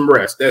gonna need some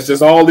rest. That's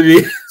just all it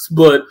is.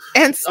 But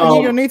so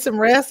you're gonna need some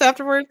rest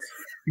afterwards.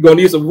 You're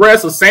gonna need some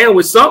rest, a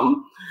sandwich,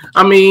 something.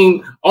 I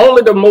mean,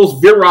 only the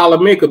most virile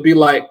of men could be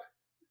like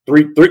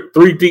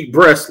three deep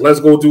breaths.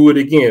 Let's go do it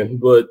again.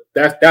 But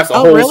that's a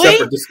whole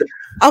separate discussion.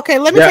 Okay,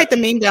 let me take the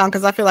meme down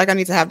because I feel like I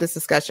need to have this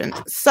discussion.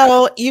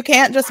 So you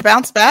can't just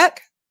bounce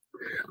back?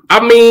 I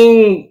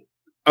mean,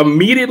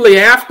 immediately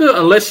after,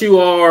 unless you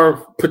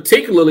are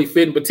particularly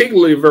fit and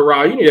particularly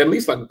virile, you need at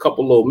least like a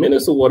couple little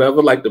minutes or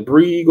whatever, like to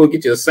breathe, go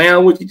get you a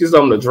sandwich, get you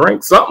something to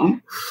drink,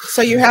 something.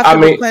 So you have to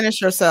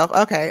replenish yourself.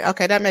 Okay,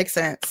 that makes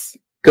sense.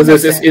 Because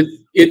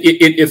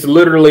it's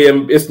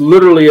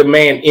literally a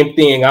man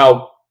emptying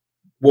out,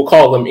 we'll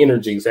call them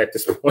energies at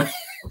this point.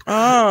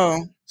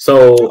 Oh.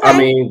 So okay. I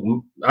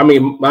mean,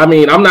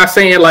 I'm not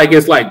saying like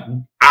it's like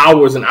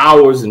hours and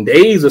hours and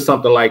days or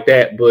something like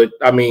that, but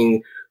I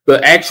mean, the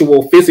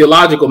actual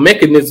physiological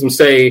mechanisms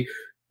say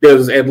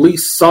there's at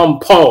least some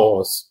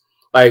pause.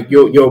 Like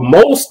your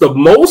most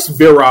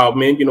virile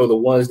men, you know, the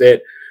ones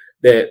that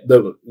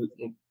the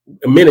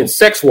men in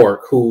sex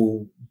work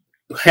who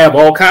have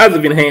all kinds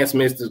of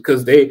enhancements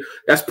because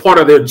that's part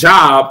of their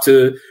job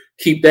to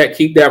keep that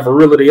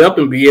virility up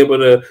and be able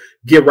to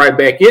get right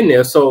back in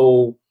there.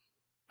 So,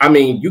 I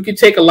mean, you can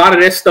take a lot of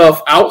that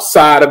stuff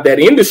outside of that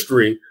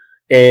industry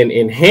and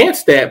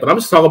enhance that. But I'm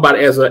just talking about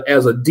it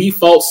as a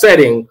default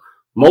setting.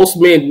 Most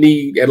men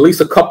need at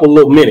least a couple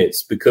little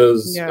minutes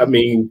because I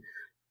mean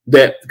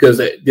because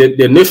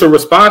the initial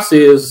response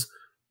is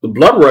the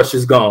blood rush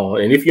is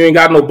gone, and if you ain't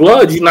got no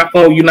blood, you're not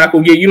gonna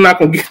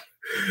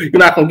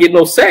get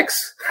no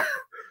sex.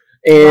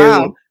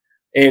 And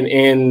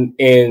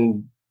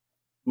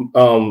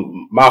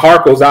my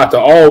heart goes out to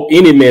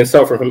any men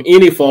suffering from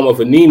any form of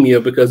anemia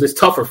because it's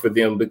tougher for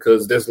them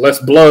because there's less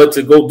blood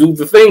to go do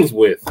the things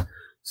with.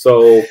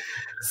 So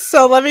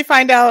let me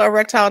find out.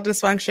 Erectile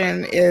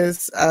dysfunction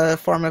is a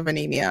form of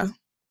anemia.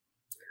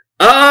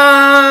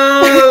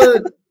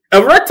 Erectile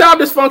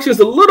dysfunction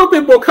is a little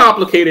bit more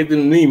complicated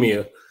than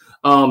anemia.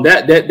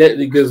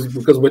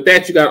 Because with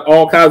that you got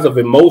all kinds of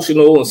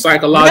emotional and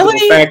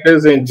psychological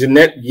factors and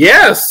genetic.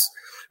 Yes,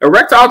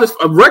 erectile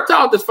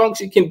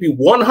dysfunction can be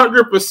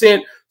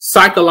 100%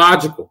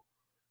 psychological.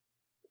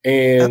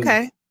 And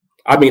okay.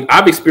 I mean,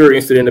 I've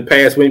experienced it in the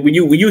past. When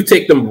you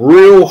take them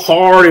real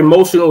hard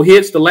emotional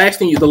hits, the last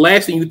thing you're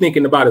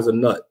thinking about is a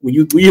nut. When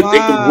you take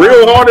them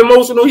real hard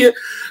emotional hit.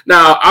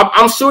 Now,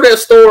 I'm sure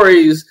there's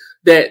stories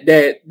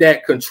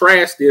that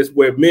contrast this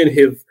where men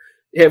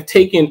have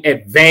taken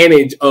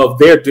advantage of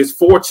their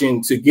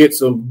dysfortune to get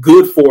some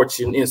good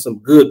fortune and some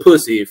good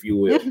pussy, if you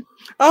will.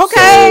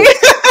 Okay.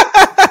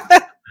 So,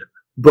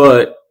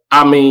 but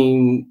I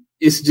mean,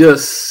 it's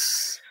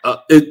just.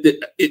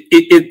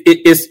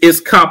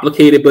 It's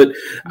complicated, but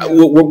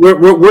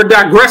we're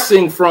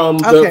digressing from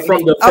the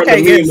meme of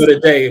the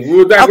day.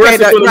 We're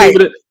digressing from the meme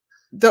of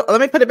the. Let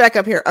me put it back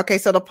up here. Okay,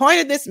 so the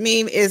point of this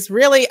meme is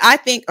really, I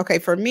think,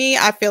 for me,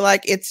 I feel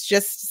like it's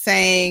just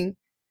saying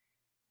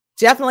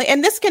definitely,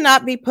 and this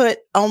cannot be put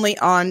only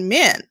on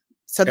men.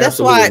 So that's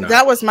why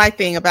that was my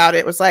thing about it.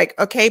 It was like,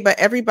 okay, but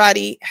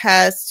everybody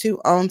has to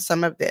own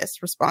some of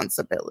this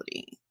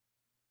responsibility.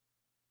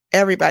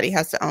 Everybody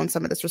has to own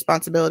some of this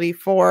responsibility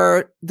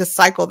for the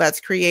cycle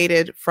that's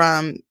created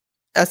from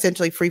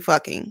essentially free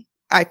fucking,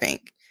 I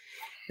think.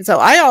 And so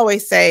I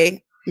always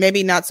say,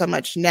 maybe not so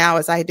much now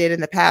as I did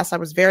in the past.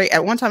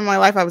 At one time in my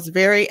life, I was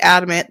very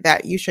adamant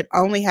that you should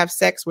only have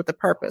sex with a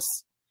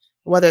purpose,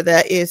 whether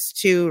that is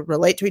to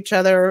relate to each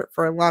other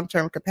for a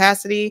long-term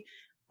capacity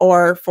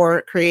or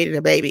for creating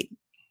a baby,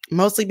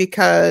 mostly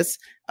because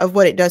of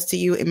what it does to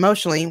you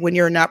emotionally when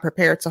you're not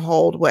prepared to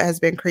hold what has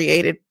been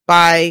created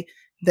by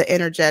the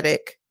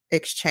energetic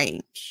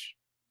exchange.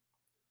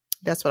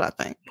 That's what I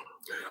think.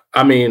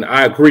 I mean,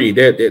 I agree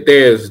that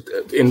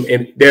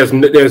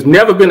there's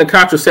never been a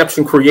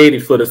contraception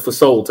created for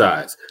soul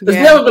ties. There's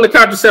never been a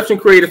contraception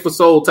created for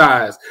soul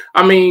ties.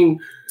 I mean,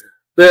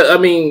 a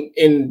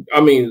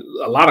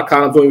lot of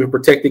condoms don't even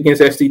protect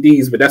against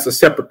STDs, but that's a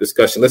separate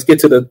discussion. Let's get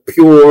to the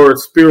pure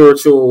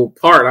spiritual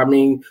part. I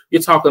mean,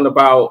 you're talking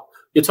about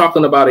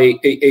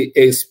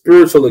a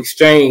spiritual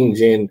exchange.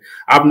 And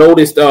I've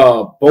noticed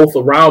both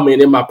around me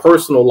and in my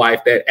personal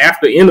life that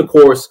after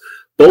intercourse,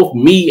 both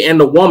me and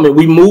the woman,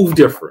 we move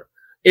different,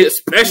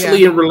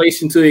 especially in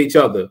relation to each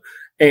other.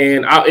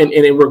 And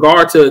in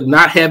regard to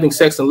not having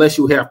sex unless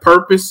you have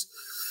purpose,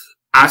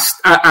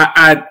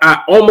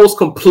 I almost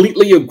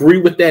completely agree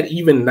with that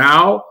even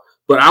now.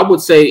 But I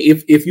would say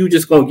if you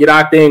just gonna get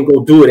out there and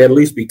go do it, at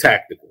least be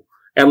tactical.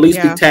 At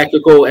least be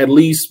tactical. At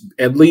least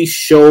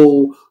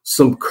show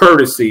some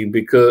courtesy,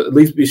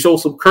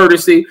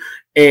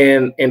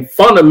 and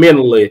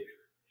fundamentally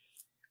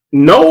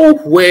know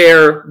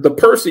where the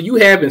person you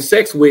having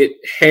sex with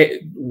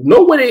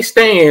know where they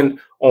stand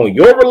on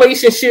your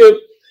relationship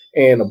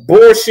and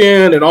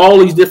abortion and all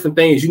these different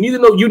things. You need to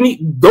know.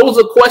 Those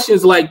are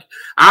questions. Like,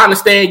 I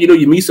understand.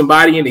 You meet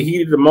somebody in the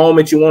heat of the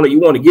moment. You want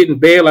to get in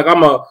bed. Like,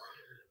 I'm not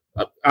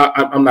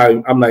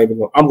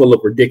even. I'm gonna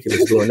look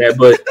ridiculous doing that.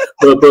 But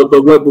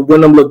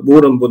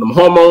when them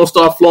hormones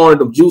start flowing,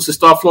 them juices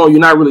start flowing,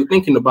 you're not really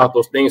thinking about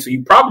those things. So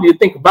you probably need to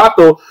think about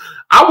those.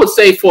 I would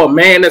say for a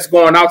man that's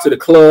going out to the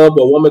club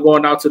or a woman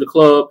going out to the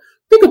club,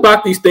 think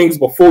about these things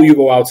before you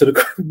go out to the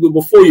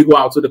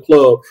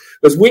club.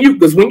 Because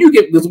when you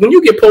get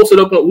posted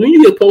up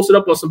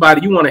on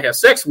somebody you want to have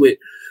sex with,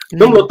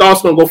 them little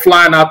thoughts gonna go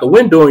flying out the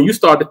window, and you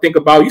start to think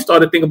about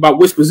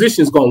which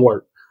position is gonna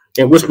work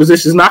and which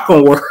position is not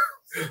gonna work.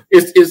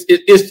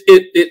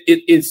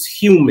 It's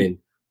human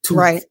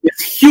to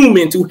It's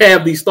human to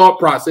have these thought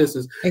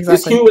processes. Exactly.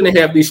 It's human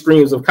to have these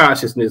streams of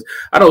consciousness.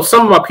 I know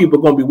some of my people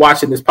are gonna be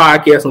watching this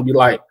podcast and be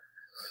like,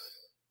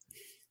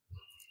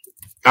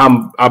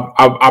 I'm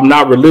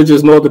not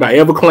religious, nor did I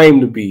ever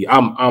claim to be.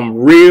 I'm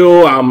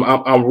real.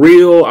 I'm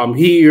real. I'm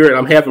here, and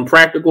I'm having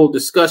practical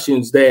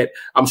discussions that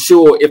I'm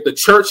sure if the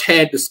church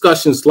had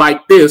discussions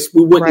like this,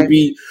 we wouldn't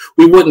be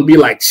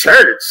like,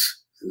 church.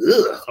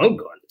 Ugh, I'm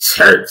going to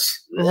church.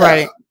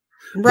 Ugh.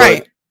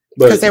 Right.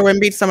 Because there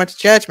wouldn't be so much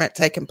judgment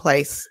taking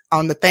place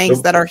on the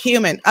things that are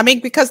human. I mean,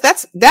 because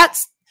that's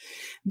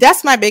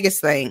my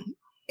biggest thing,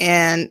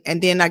 and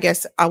then I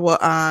guess I will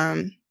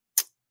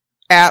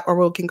or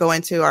we can go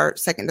into our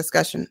second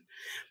discussion.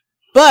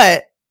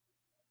 But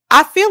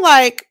I feel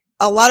like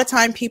a lot of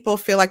time people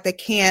feel like they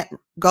can't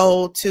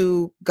go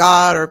to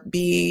God or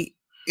be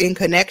in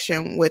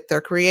connection with their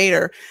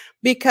creator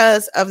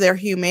because of their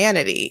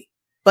humanity.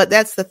 But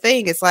that's the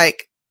thing. It's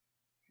like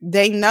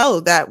they know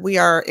that we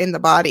are in the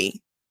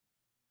body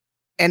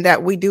and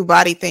that we do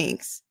body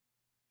things.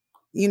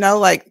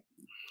 Like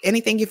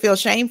anything you feel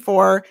shame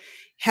for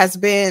has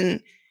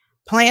been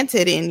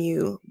planted in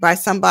you by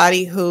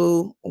somebody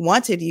who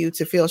wanted you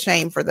to feel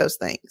shame for those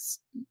things,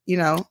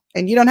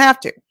 and you don't have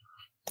to.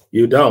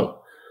 You don't.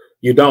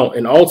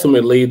 And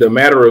ultimately the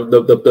matter of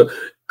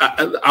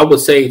I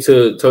would say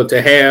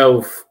to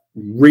have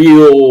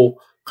real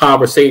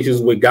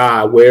conversations with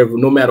God,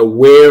 no matter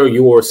where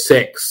your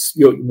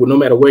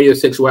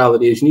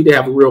sexuality is, you need to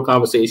have a real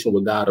conversation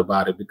with God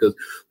about it. Because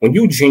when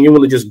you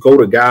genuinely just go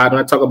to God, and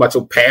I talk about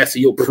your pastor,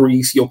 your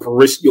priest, your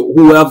parishioner,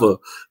 whoever,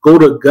 go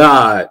to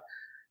God.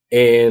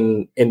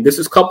 And this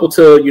is coupled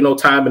to,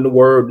 time in the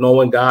Word,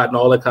 knowing God and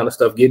all that kind of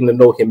stuff, getting to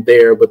know Him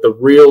there, but the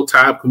real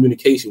time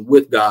communication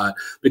with God,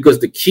 because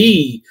the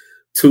key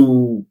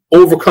to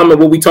overcoming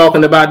what we're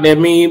talking about in that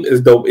meme is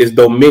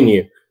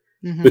dominion.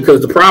 Mm-hmm.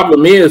 Because the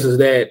problem is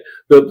that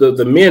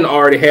the men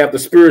already have the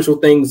spiritual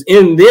things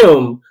in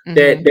them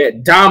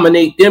that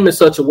dominate them in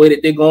such a way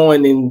that they're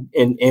going and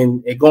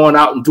going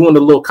out and doing the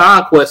little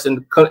conquest,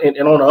 and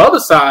on the other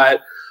side,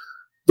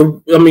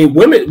 women.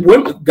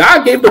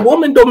 God gave the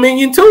woman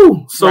dominion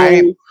too.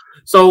 So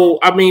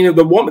I mean, if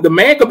the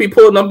man could be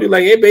pulling up and be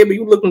like, "Hey, baby,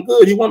 you looking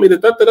good. You want me to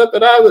da da da da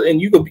da?" And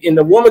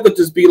the woman could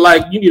just be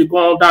like, "You need to go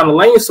on down the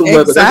lane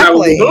somewhere."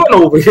 Exactly. But that's not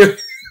what we're doing over here.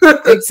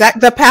 Exactly.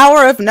 The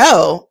power of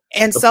no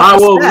and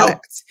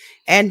self-respect,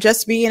 and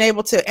just being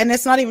able to. And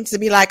it's not even to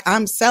be like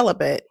I'm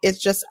celibate. It's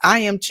just I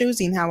am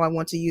choosing how I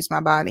want to use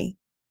my body.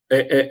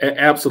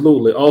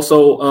 Absolutely.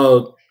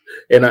 Also,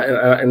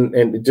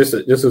 and just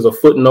as a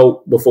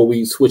footnote before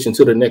we switch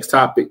into the next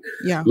topic,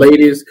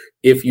 ladies,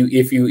 if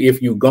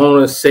you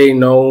gonna say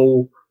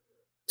no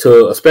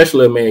to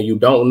especially a man you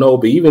don't know,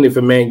 but even if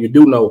a man you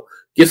do know,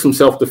 get some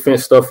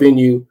self-defense stuff in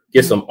you,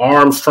 get some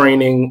arms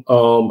training.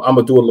 I'm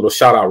gonna do a little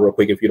shout out real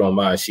quick if you don't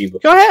mind, Sheba.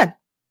 Go ahead.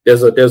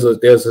 There's a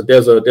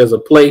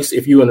place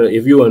if you're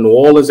in New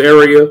Orleans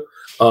area.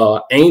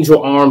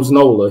 Angel Arms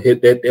NOLA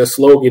hit that their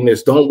slogan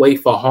is "Don't wait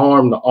for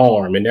harm to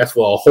arm," and that's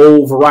for a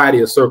whole variety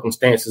of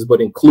circumstances,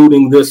 but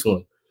including this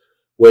one,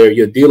 where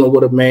you're dealing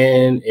with a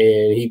man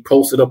and he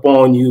posted up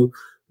on you.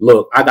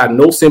 Look, I got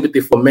no sympathy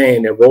for a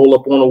man that roll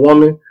up on a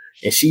woman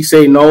and she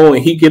say no,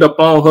 and he get up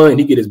on her and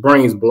he get his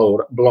brains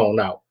blown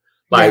out.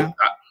 Like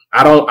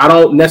I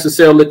don't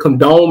necessarily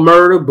condone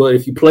murder, but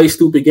if you play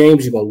stupid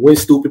games, you're gonna win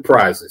stupid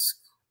prizes.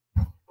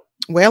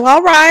 Well,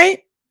 all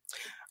right,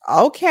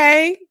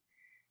 okay.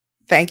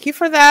 Thank you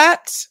for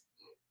that.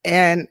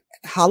 And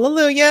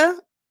hallelujah.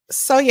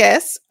 So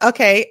yes.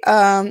 Okay.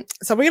 So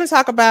we're going to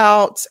talk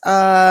about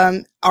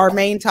our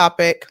main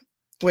topic,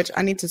 which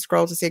I need to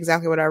scroll to see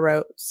exactly what I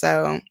wrote.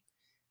 So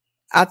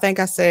I think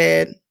I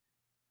said,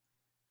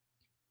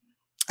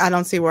 I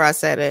don't see where I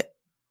said it,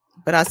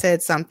 but I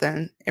said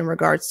something in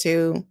regards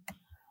to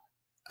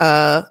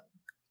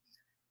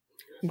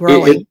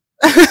growing.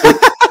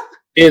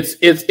 It's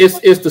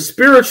the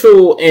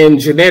spiritual and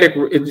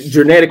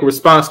genetic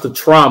response to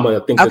trauma. I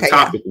think the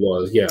topic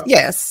was,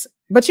 Yes.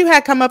 But you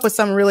had come up with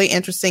some really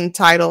interesting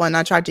title and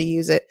I tried to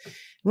use it.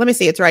 Let me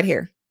see. It's right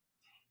here.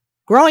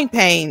 Growing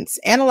Pains,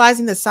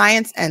 Analyzing the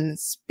Science and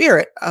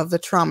Spirit of the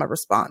Trauma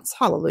Response.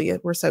 Hallelujah.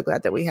 We're so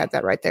glad that we had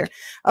that right there.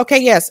 Okay.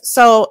 Yes.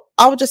 So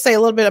I will just say a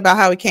little bit about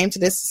how we came to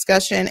this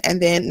discussion,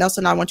 and then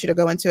Nelson, I want you to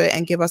go into it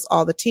and give us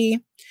all the tea.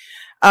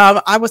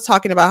 I was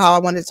talking about how I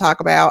wanted to talk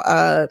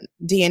about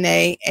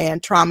DNA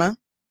and trauma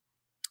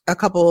a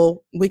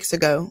couple weeks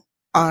ago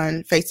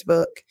on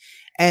Facebook.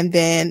 And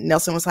then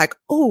Nelson was like,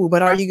 "Oh,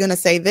 but are you going to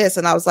say this?"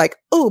 And I was like,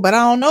 "Oh, but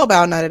I don't know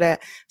about none of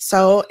that."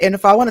 So, and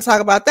if I want to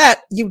talk about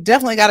that, you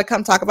definitely got to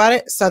come talk about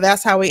it. So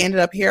that's how we ended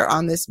up here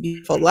on this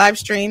beautiful live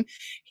stream.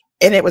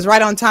 And it was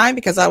right on time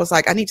because I was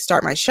like, I need to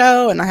start my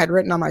show. And I had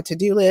written on my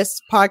to-do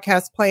list,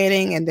 podcast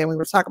planning. And then we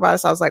were talking about it.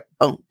 So I was like,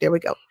 boom, there we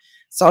go.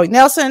 So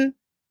Nelson,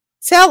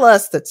 tell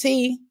us the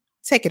tea.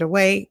 Take it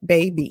away,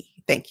 baby.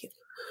 Thank you.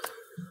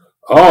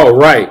 All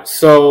right.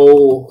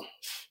 So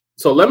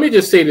let me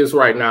just say this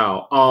right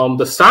now.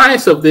 The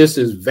science of this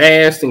is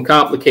vast and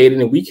complicated,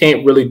 and we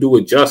can't really do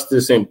it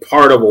justice in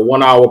part of a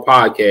 1-hour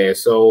podcast.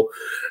 So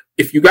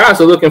if you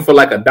guys are looking for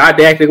like a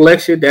didactic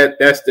lecture,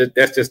 this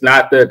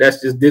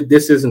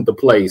isn't the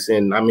place.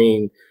 And I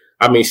mean,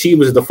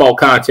 Sheba's default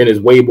content is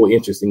way more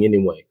interesting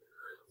anyway.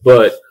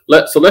 But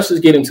let's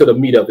just get into the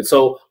meat of it.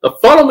 So the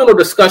fundamental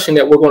discussion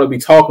that we're going to be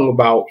talking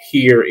about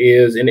here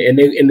is, and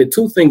the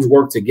two things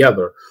work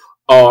together,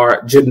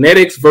 are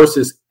genetics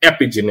versus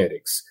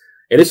epigenetics.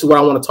 And this is what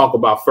I want to talk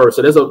about first.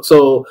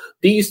 So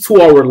these two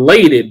are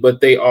related,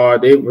 but they're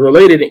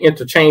related and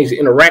interchange,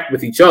 interact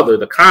with each other,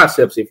 the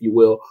concepts, if you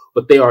will,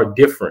 but they are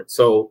different.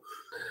 So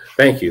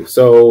thank you.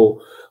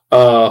 So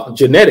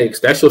genetics,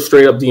 that's your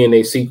straight up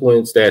DNA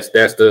sequence. That's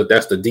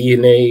the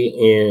DNA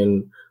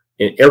in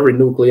every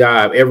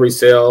nuclei of every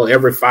cell,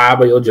 every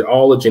fiber,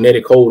 all the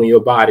genetic code in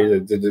your body.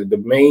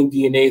 The main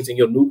DNA is in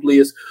your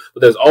nucleus,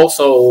 but there's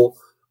also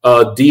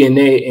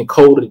DNA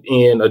encoded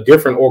in a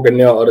different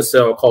organelle of the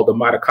cell called the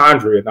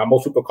mitochondria. Now,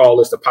 most people call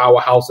this the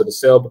powerhouse of the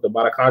cell, but the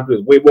mitochondria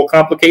is way more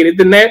complicated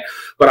than that.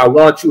 But I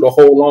want you to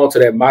hold on to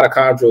that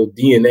mitochondrial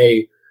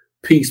DNA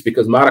piece,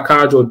 because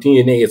mitochondrial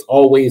DNA is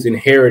always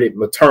inherited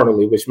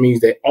maternally, which means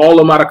that all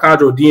the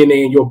mitochondrial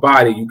DNA in your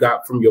body you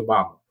got from your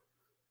mama.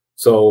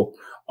 So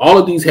all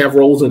of these have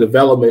roles in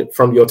development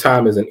from your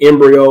time as an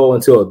embryo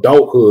until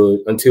adulthood,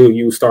 until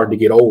you start to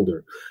get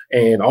older.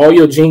 And all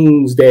your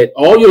genes that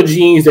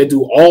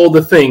do all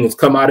the things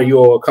come out of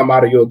your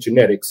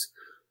genetics.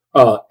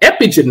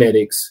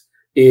 Epigenetics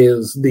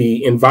is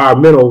the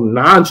environmental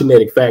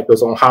non-genetic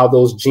factors on how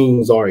those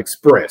genes are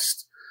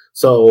expressed.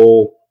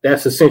 So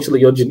that's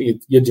essentially your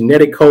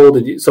genetic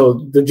code.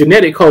 So the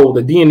genetic code,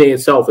 the DNA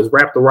itself, is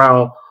wrapped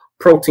around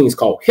proteins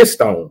called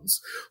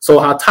histones. So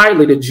how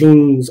tightly the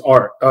genes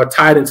are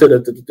tied into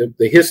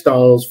the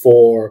histones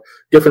for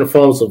different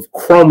forms of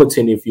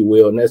chromatin, if you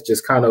will, and that's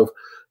just kind of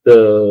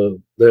the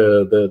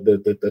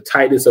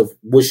tightness of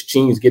which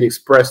genes get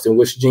expressed and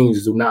which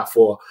genes do not,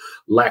 for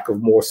lack of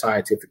more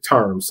scientific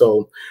terms.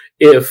 So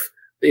if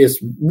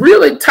it's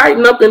really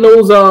tightened up in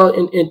those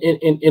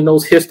in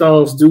those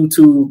histones due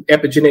to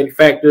epigenetic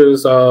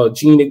factors,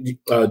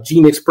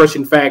 gene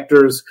expression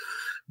factors,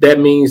 that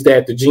means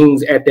that the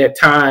genes at that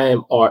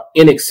time are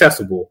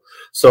inaccessible.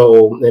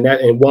 So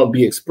and won't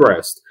be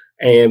expressed.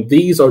 And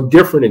these are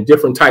different in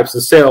different types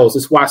of cells.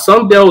 It's why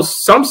some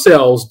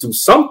cells do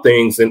some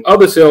things and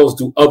other cells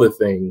do other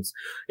things.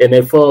 And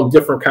they form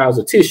different kinds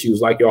of tissues.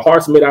 Like your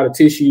heart's made out of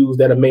tissues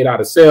that are made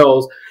out of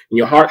cells. And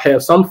your heart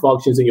has some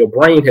functions and your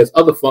brain has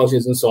other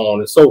functions, and so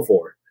on and so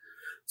forth.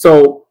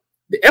 So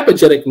the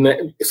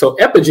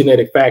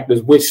epigenetic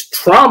factors, which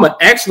trauma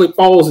actually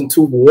falls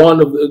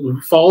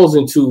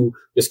into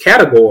this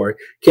category,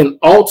 can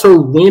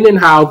alter when and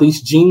how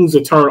these genes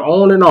are turned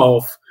on and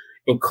off,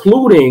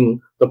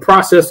 including the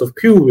process of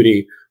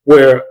puberty,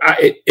 where,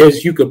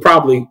 as you could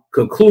probably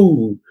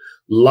conclude,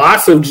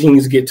 lots of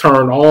genes get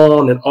turned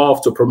on and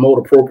off to promote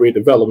appropriate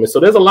development. So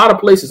there's a lot of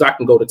places I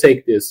can go to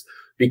take this,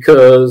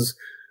 because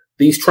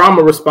these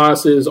trauma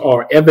responses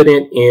are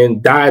evident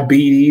in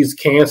diabetes,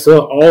 cancer,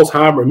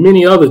 Alzheimer's,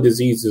 many other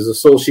diseases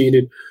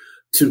associated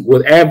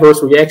with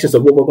adverse reactions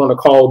of what we're going to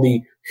call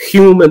the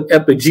human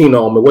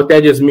epigenome. And what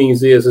that just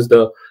means is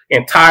the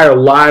entire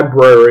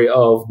library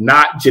of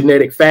not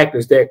genetic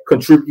factors that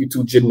contribute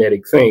to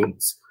genetic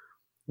things.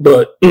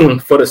 But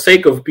for the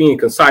sake of being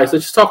concise,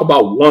 let's just talk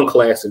about one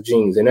class of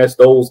genes, and that's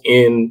those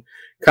in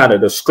kind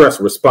of the stress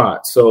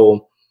response.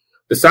 So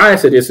the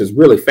science of this is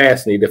really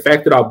fascinating. The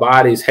fact that our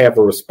bodies have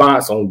a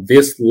response on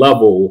this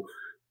level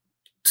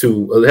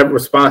to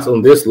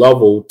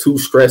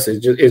stress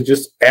is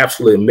just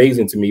absolutely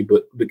amazing to me.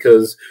 But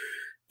because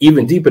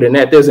even deeper than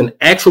that, there's an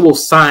actual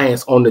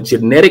science on the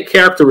genetic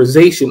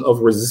characterization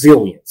of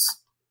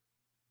resilience.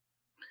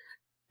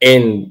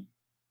 And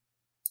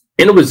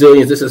in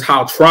resilience, this is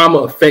how trauma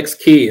affects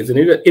kids. And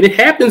it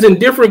happens in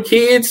different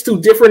kids to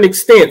different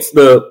extents,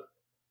 the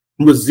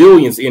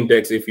resilience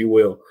index, if you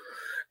will.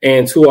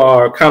 And to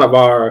our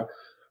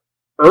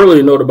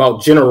earlier note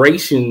about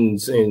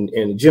generations and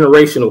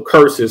generational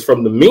curses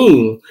from the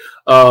meme,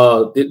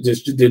 the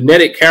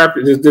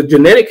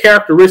genetic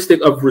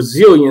characteristic of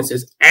resilience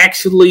is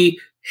actually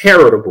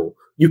heritable.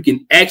 You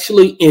can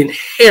actually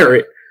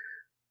inherit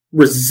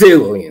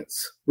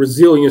resilience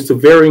to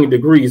varying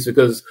degrees,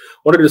 because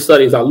one of the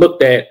studies I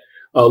looked at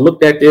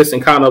this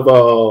and kind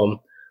of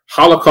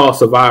Holocaust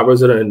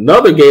survivors, and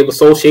another gave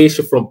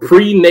association from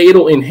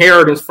prenatal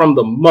inheritance from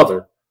the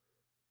mother.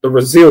 the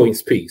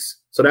resilience piece.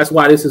 So that's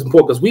why this is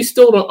important, because we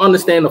still don't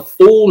understand the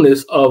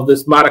fullness of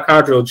this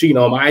mitochondrial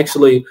genome. I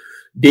actually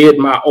did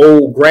my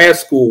old grad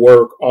school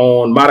work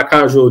on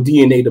mitochondrial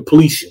DNA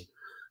depletion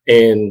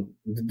and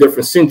the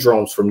different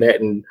syndromes from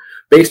that. And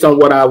based on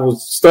what I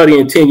was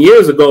studying 10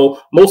 years ago,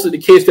 most of the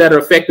kids that are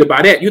affected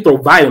by that, you throw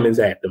vitamins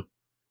at them.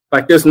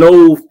 Like there's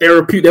no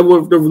therapeutic, there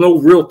was no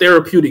real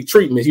therapeutic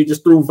treatments. You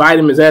just threw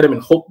vitamins at them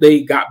and hope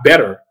they got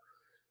better.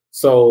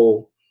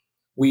 So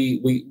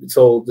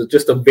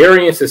just the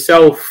variance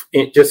itself,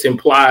 it just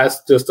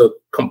implies just a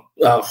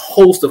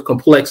host of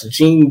complex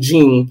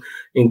gene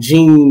and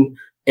gene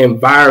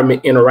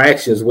environment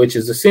interactions, which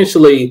is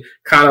essentially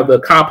kind of the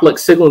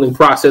complex signaling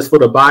process for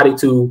the body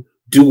to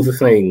do the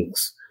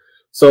things.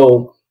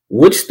 So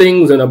which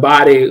things are the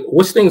body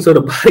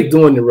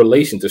doing in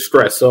relation to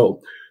stress?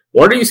 So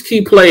one of these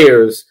key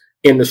players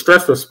in the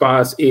stress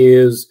response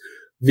is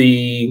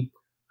the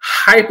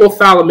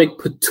hypothalamic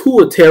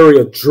pituitary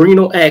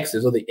adrenal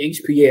axis, or the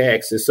HPA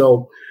axis.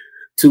 So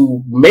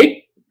to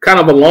make kind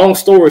of a long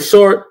story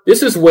short,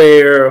 this is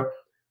where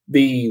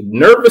the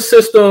nervous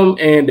system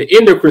and the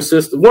endocrine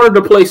system, one of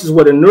the places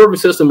where the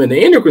nervous system and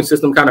the endocrine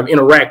system kind of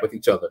interact with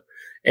each other,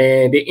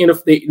 and they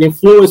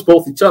influence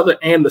both each other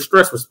and the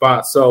stress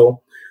response.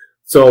 So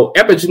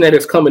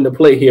epigenetics come into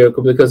play here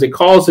because it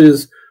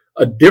causes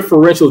a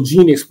differential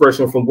gene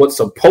expression from what's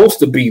supposed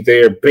to be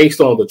there based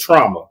on the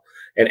trauma.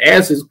 And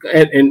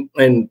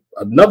and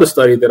another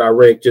study that I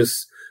read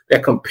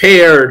that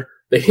compared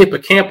the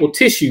hippocampal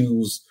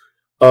tissues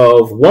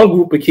of one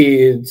group of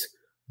kids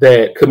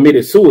that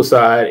committed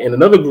suicide and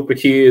another group of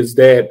kids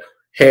that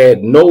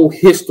had no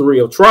history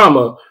of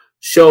trauma,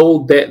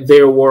 showed that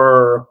there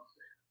were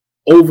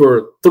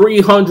over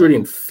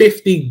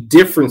 350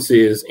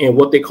 differences in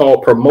what they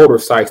call promoter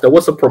sites. Now,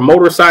 what's a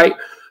promoter site?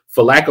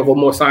 For lack of a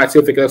more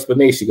scientific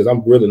explanation, because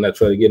I'm really not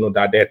trying to get no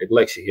didactic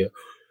lecture here,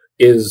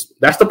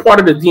 that's the part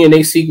of the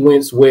DNA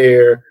sequence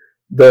where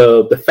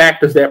the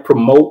factors that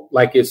promote,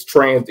 like it's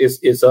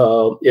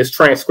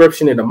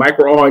transcription in the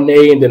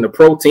microRNA, and then the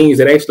proteins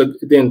that actually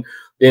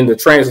then the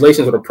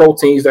translations of the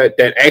proteins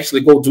that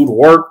actually go do the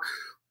work.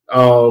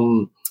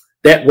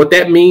 That what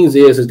that means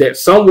is that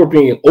some were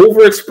being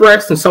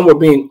overexpressed and some were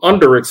being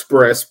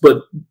underexpressed,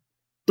 but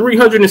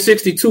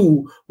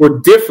 362 were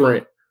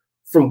different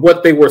from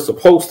what they were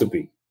supposed to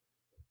be.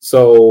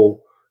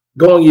 So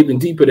going even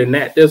deeper than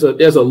that, there's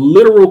a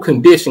literal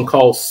condition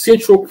called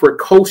central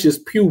precocious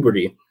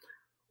puberty,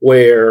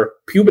 where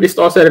puberty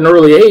starts at an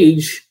early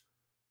age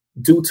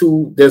due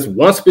to there's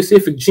one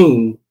specific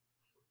gene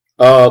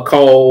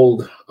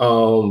called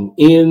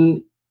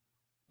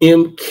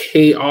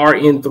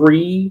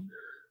NMKRN3.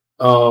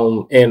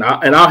 And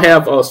I'll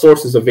have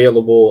sources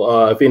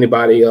available if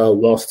anybody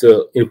wants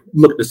to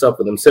look this up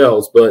for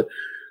themselves. But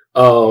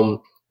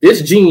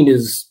this gene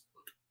has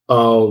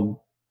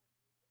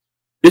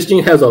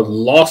a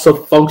loss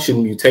of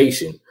function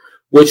mutation,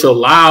 which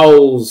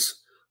allows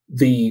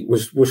the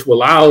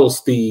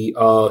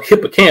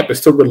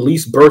hippocampus to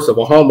release bursts of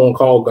a hormone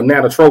called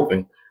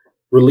gonadotropin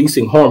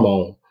releasing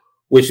hormone,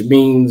 which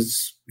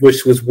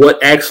was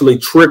what actually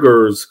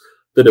triggers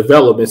the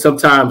development,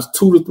 sometimes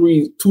 2 to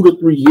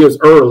 3 years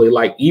early,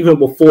 like even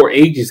before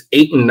ages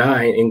 8 and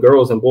 9 in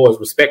girls and boys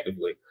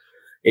respectively.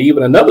 And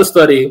even another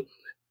study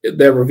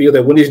that revealed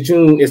that when this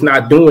gene is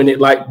not doing it,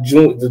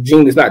 the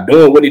gene is not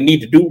doing what it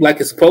needs to do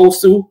like it's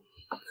supposed to,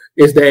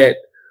 is that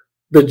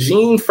the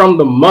gene from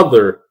the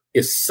mother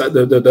is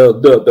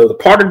the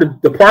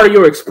part of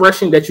your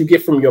expression that you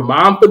get from your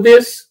mom for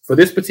this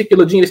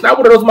particular gene. It's not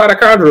one of those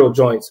mitochondrial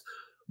joints,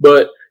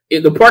 but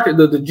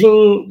the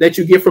gene that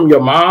you get from your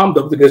mom,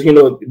 because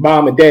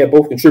mom and dad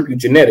both contribute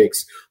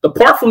genetics. The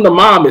part from the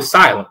mom is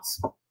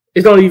silence.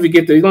 It don't even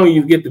get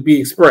to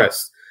be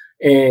expressed.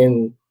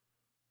 And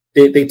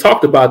they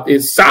talked about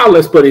it's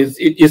silence, but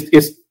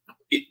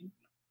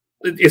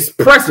it's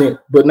present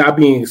but not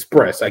being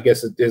expressed, I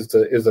guess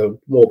is a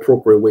more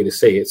appropriate way to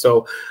say it.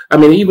 So, I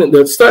mean, even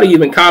the study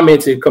even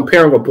commented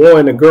comparing a boy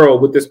and a girl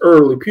with this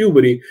early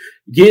puberty,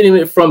 getting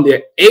it from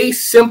their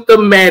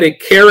asymptomatic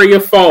carrier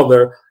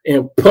father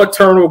and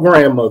paternal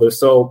grandmother.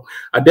 So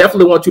I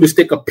definitely want you to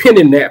stick a pin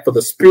in that for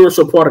the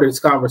spiritual part of this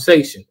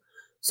conversation.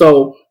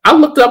 So I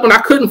looked up and I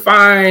couldn't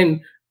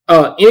find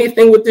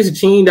anything with this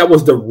gene that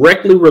was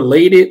directly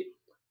related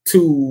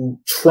to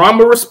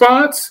trauma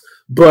response,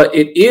 but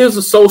it is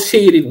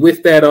associated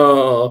with that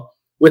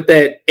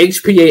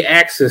HPA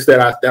axis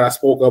that I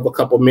spoke of a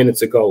couple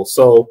minutes ago.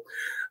 So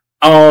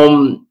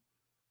in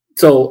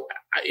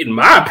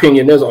my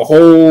opinion, there's a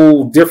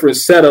whole different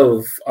set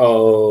of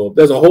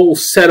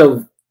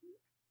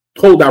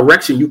whole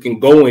direction you can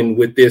go in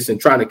with this and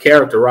trying to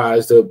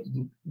characterize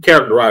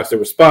the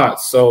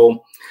response.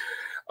 So,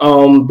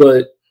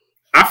 but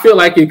I feel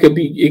like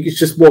it's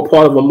just more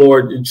part of a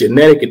more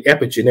genetic and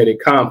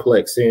epigenetic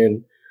complex.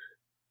 And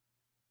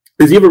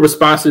there's even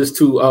responses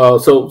to,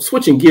 so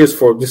switching gears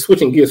for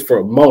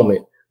a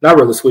moment, not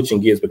really switching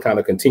gears, but kind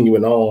of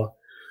continuing on.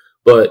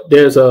 But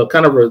there's a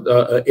kind of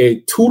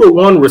a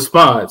 2-to-1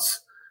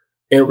 response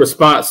in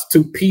response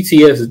to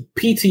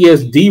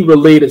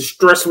PTSD-related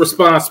stress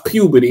response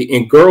puberty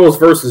in girls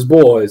versus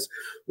boys,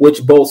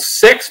 which both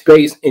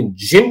sex-based and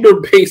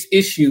gender-based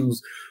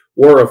issues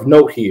were of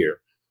note here.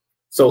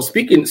 So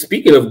speaking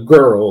of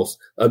girls,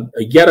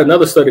 yet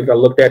another study that I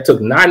looked at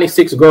took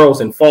 96 girls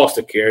in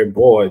foster care.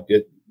 Boy,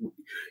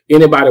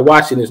 anybody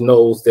watching this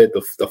knows that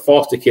the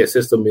foster care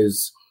system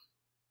is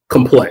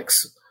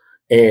complex.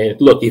 And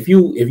look, if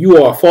you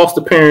are a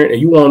foster parent and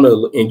you are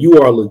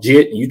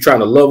legit and you're trying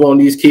to love on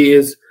these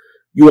kids,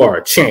 you are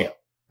a champ.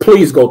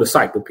 Please go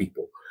disciple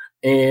people.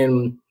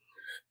 And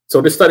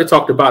so this study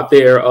talked about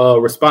their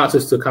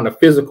responses to kind of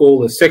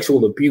physical and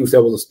sexual abuse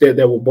that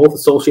were both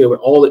associated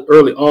with all the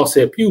early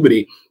onset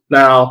puberty.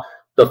 Now,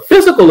 the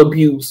physical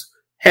abuse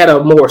had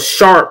a more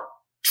sharp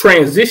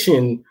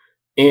transition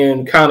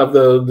in kind of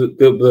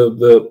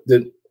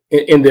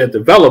in their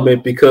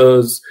development,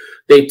 because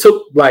they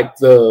took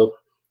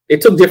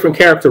different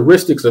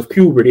characteristics of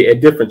puberty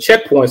at different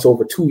checkpoints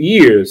over 2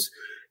 years.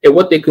 And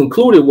what they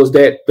concluded was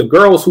that the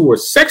girls who were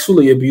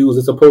sexually abused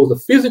as opposed to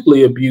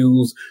physically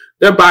abused,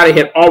 their body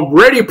had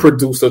already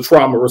produced a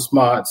trauma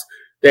response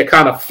that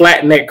kind of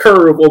flattened that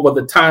curve over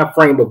the time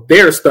frame of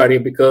their study,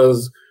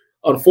 because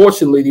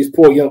unfortunately these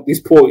poor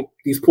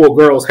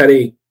girls had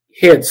a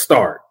head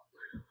start.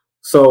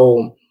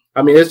 So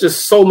I mean, there's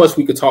just so much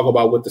we could talk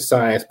about with the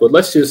science, but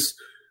let's take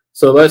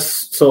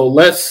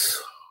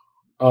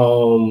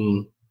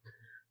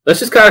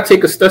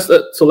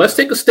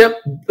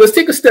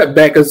a step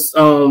back, take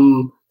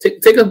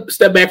a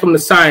step back from the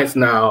science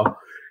now,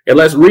 and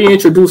let's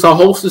reintroduce our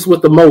hostess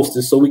with the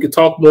mostest, so we can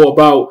talk more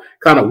about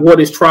kind of what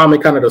is trauma,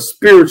 kind of the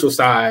spiritual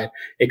side,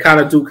 and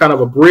kind of do kind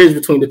of a bridge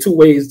between the two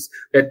ways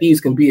that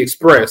these can be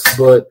expressed.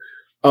 But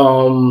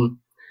in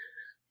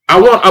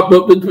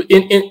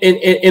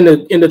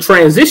the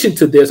transition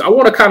to this, I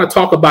want to kind of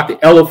talk about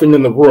the elephant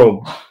in the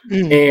room.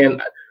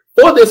 And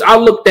for this, I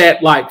looked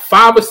at like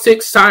 5 or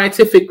 6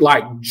 scientific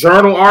like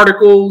journal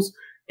articles,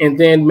 and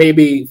then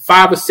maybe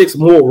 5 or 6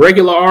 more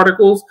regular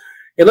articles.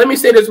 And let me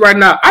say this right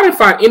now: I didn't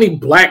find any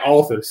Black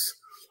authors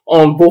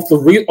on both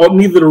on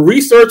neither the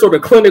research or the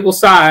clinical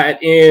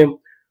side. And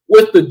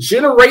with the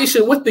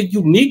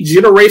unique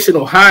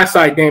generational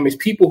hindsight damage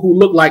people who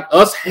look like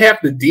us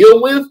have to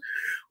deal with,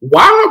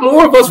 why are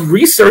more of us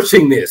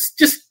researching this?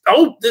 It's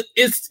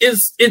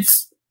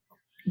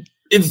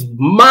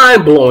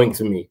mind blowing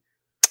to me.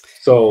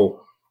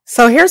 So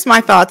here's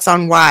my thoughts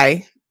on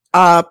why.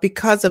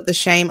 Because of the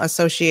shame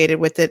associated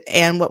with it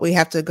and what we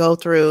have to go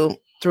through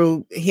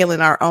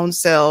healing our own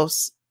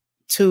selves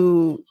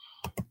to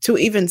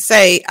even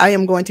say, I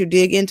am going to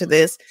dig into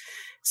this.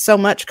 So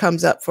much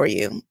comes up for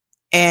you.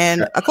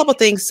 And a couple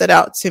things stood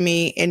out to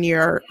me in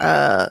your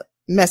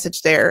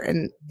message there,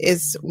 and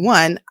is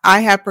one, I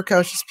have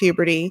precocious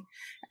puberty.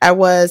 I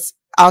was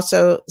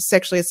also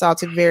sexually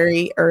assaulted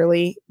very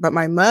early, but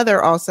my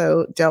mother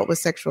also dealt with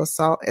sexual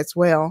assault as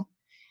well.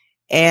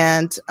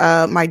 And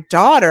my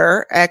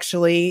daughter,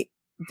 actually,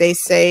 they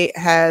say,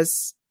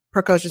 has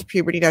precocious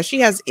puberty. Now,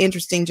 she has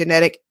interesting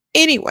genetic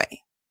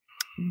anyway,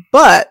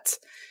 but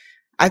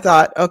I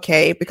thought,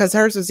 okay, because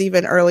hers was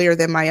even earlier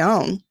than my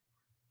own.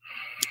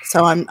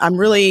 So I'm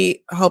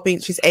really hoping,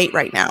 she's 8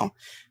 right now.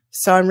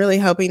 So I'm really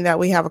hoping that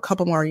we have a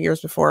couple more years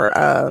before,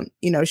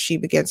 she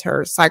begins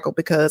her cycle,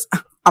 because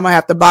I'm gonna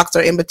have to box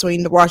her in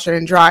between the washer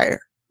and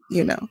dryer,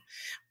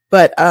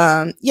 But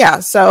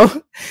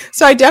so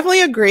I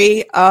definitely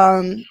agree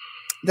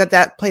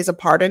that plays a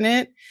part in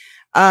it.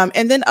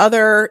 And then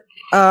other,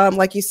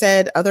 like you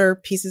said, other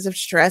pieces of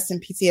stress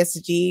and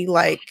PTSD,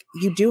 like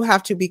you do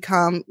have to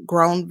become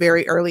grown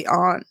very early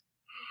on,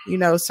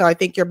 So I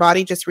think your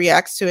body just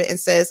reacts to it and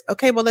says,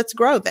 okay, well, let's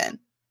grow then.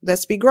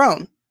 Let's be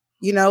grown.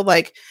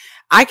 Like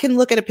I can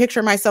look at a picture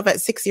of myself at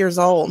 6 years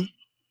old.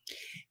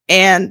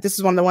 And this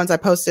is one of the ones I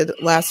posted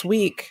last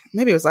week.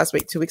 Maybe it was last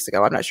week, 2 weeks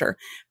ago. I'm not sure.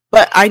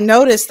 But I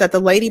noticed that the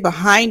lady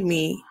behind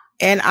me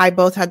and I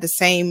both had the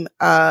same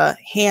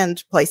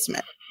hand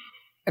placement.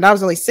 And I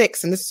was only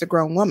 6, and this is a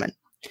grown woman.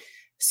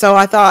 So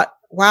I thought,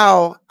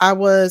 wow, I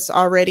was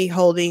already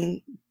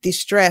holding the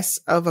stress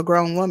of a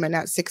grown woman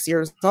at 6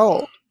 years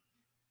old.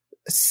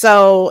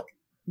 So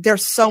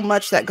there's so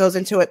much that goes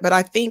into it. But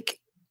I think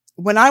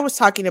when I was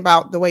talking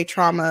about the way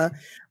trauma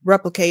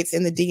replicates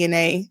in the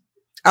DNA,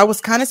 I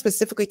was kind of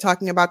specifically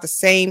talking about the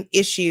same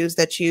issues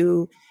that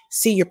you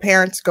see your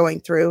parents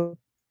going through.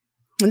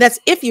 And that's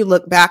if you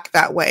look back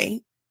that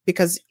way,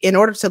 because in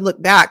order to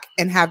look back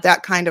and have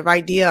that kind of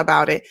idea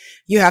about it,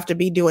 you have to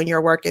be doing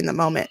your work in the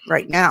moment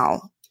right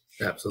now.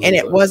 Absolutely. And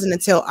it wasn't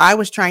until I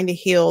was trying to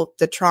heal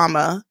the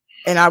trauma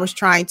and I was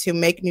trying to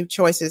make new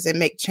choices and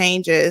make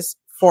changes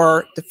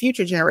for the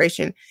future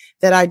generation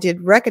that I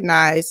did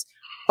recognize,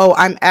 oh,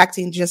 I'm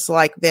acting just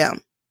like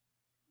them.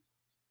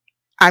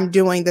 I'm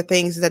doing the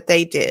things that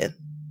they did.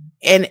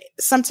 And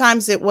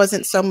sometimes it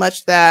wasn't so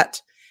much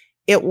that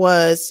it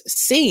was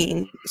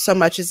seeing so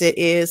much as it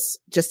is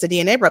just the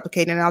DNA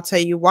replicating. And I'll tell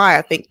you why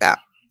I think that,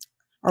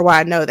 or why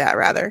I know that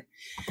rather.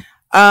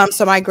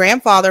 So my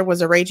grandfather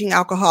was a raging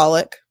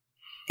alcoholic.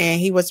 and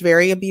he was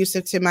very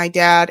abusive to my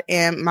dad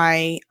and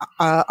my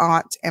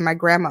aunt and my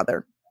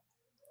grandmother.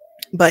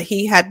 But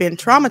he had been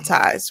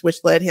traumatized,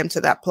 which led him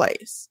to that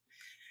place.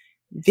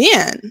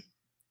 Then,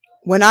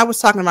 when I was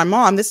talking to my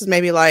mom, this is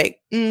maybe like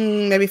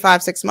maybe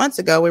 5-6 months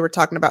ago, we were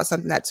talking about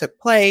something that took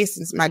place,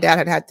 and my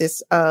dad had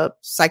this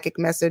psychic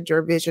message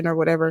or vision or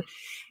whatever,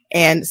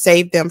 and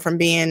saved them from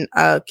being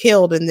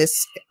killed in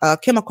this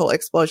chemical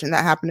explosion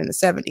that happened in the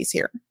 70s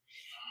here.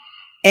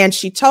 And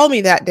she told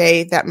me that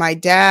day that my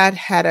dad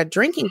had a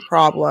drinking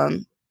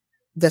problem,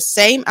 the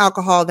same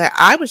alcohol that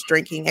I was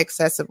drinking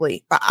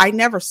excessively, but I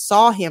never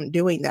saw him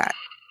doing that.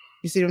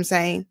 You see what I'm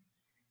saying?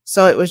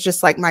 So it was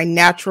just like my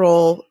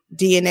natural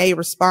DNA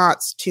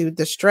response to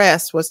the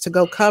stress was to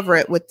go cover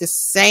it with the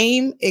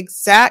same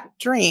exact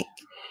drink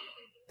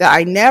that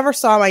I never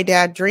saw my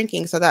dad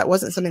drinking. So that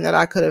wasn't something that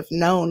I could have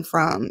known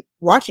from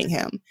watching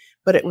him.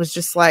 But it was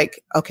just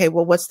like, okay,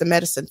 well, what's the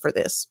medicine for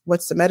this?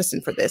 What's the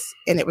medicine for this?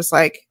 And it was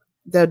like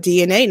the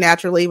DNA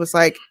naturally was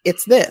like,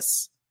 it's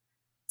this.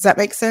 Does that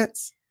make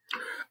sense?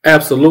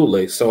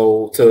 Absolutely.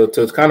 So to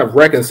kind of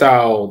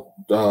reconcile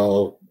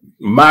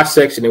my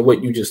section and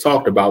what you just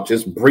talked about,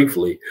 just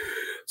briefly.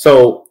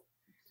 So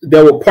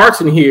there were parts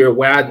in here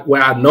where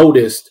I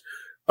noticed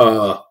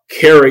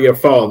carrier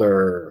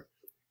father,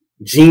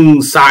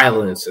 gene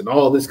silence, and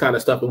all this kind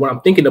of stuff. And when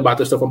I'm thinking about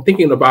this stuff, I'm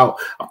thinking about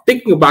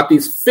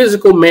these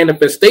physical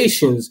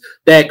manifestations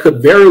that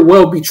could very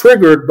well be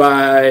triggered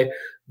by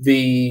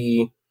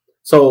there's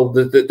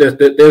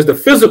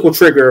the physical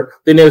trigger,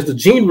 then there's the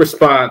gene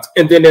response,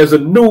 and then there's a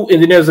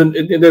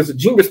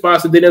gene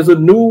response, and then there's a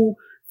new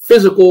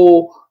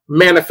physical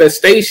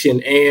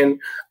manifestation. And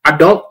I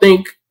don't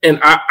think, and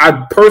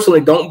I personally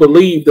don't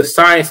believe the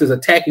science is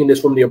attacking this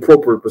from the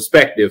appropriate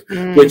perspective,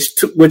 which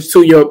to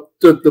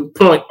the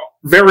point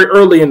very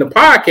early in the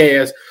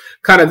podcast,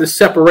 kind of the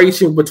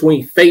separation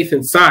between faith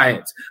and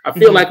science. I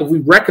feel like if we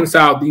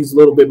reconcile these a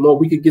little bit more,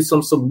 we could get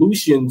some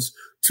solutions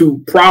to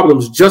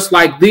problems just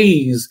like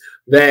these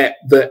that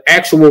the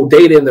actual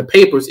data in the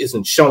papers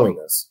isn't showing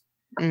us.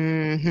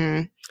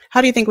 Mm-hmm. How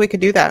do you think we could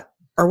do that?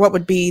 Or what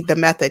would be the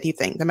method, you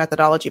think, the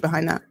methodology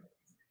behind that?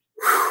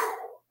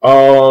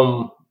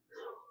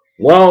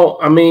 Well,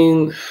 I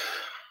mean,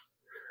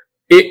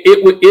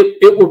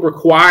 it would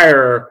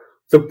require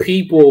the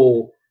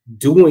people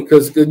doing,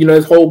 because, you know,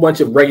 there's a whole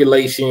bunch of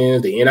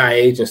regulations, the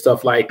NIH and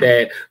stuff like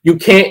that. You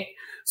can't,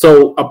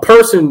 so a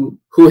person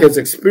who has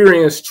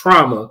experienced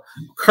trauma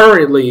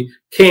currently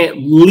can't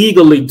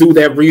legally do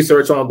that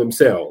research on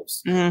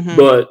themselves,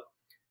 but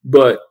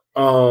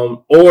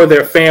or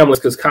their families,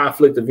 because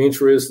conflict of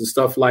interest and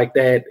stuff like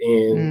that.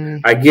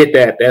 And I get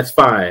that, that's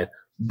fine.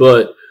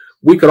 But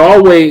we could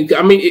always,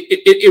 I mean,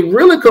 it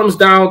really comes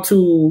down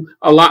to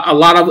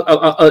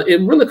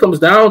it really comes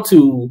down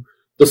to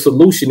the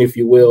solution, if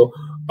you will.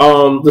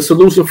 The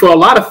solution for a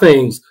lot of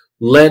things.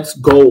 Let's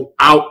go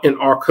out in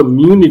our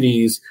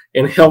communities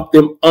and help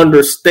them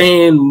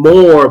understand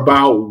more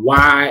about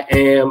why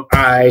am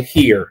I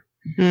here.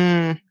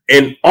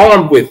 And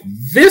armed with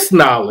this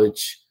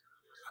knowledge,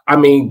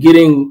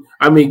 getting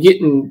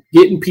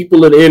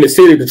people in the inner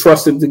city to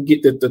trust them, to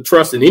get the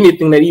trust in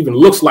anything that even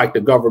looks like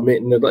the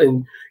government,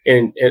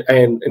 and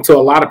to a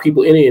lot of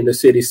people in the inner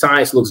city,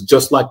 science looks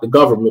just like the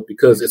government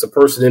because it's a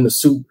person in a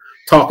suit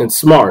talking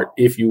smart,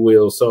 if you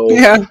will. So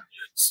yeah.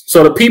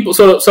 So the people,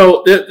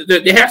 so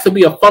there has to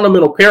be a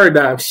fundamental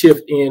paradigm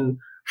shift in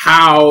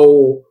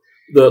how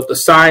the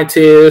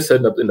scientists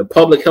and the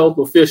public health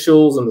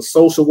officials and the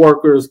social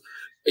workers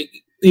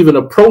even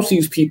approach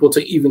these people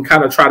to even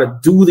kind of try to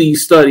do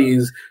these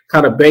studies,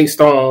 kind of based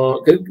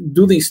on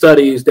do these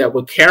studies that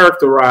would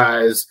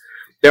characterize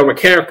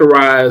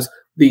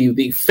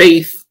the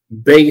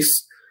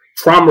faith-based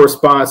trauma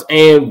response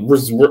and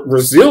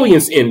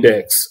resilience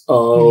index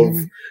of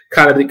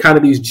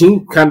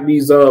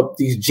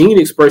these gene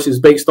expressions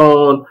based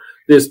on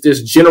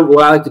this general,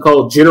 what I like to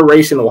call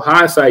generational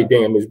hindsight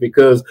damage,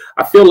 because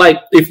I feel like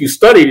if you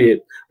studied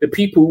it, the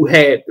people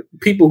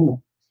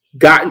who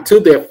got into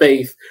their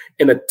faith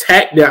and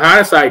attacked their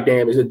hindsight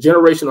damage, the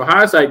generational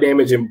hindsight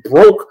damage, and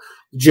broke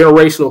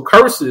generational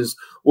curses,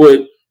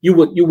 you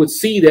would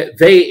see that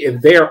they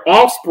and their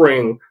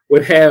offspring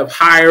would have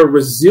higher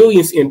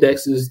resilience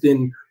indexes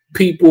than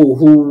people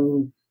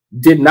who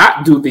did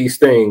not do these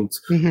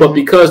things. But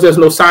because there's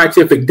no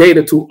scientific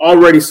data to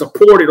already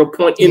support it or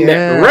point in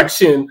that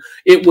direction,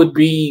 it would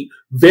be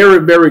very,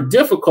 very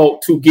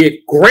difficult to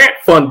get grant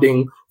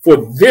funding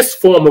for this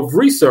form of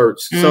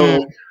research.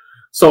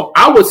 So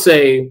I would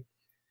say,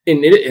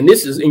 and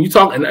you're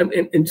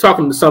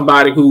talking to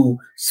somebody who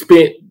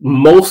spent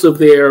most of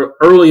their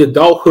early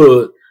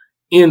adulthood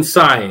in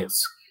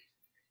science.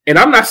 And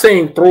I'm not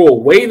saying throw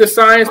away the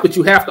science, but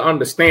you have to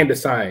understand the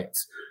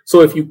science.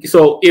 So if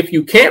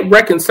you can't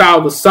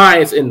reconcile the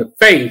science and the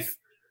faith,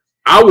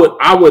 I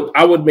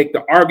would make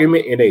the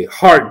argument in a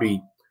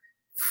heartbeat.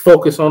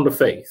 Focus on the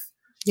faith.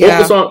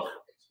 Yeah.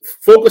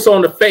 Focus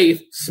on the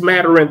faith,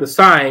 smattering the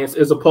science,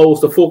 as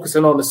opposed to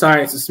focusing on the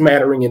science and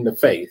smattering in the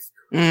faith.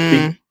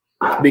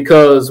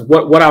 Because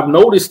what I've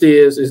noticed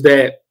is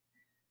that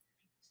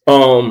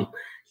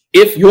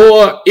if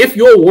your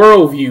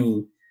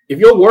worldview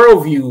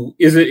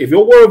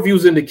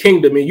is in the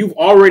kingdom and you've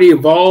already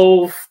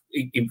evolved,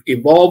 if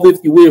you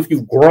will, if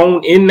you've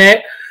grown in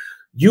that,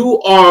 you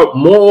are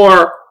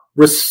more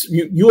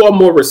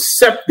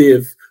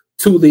receptive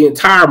to the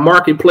entire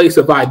marketplace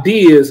of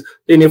ideas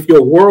than if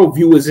your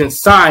worldview is in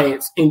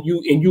science and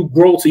you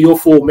grow to your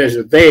full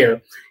measure there.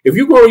 If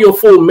you grow your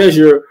full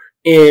measure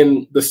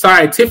in the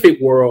scientific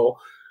world,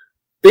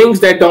 things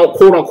that don't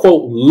quote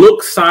unquote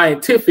look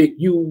scientific,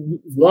 you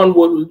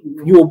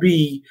will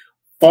be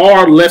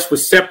far less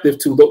receptive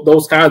to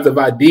those kinds of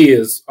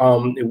ideas.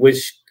 In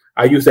which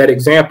I use that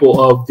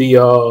example of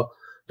the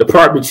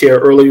department chair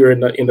earlier in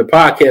the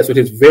podcast with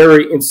his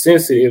very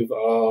insensitive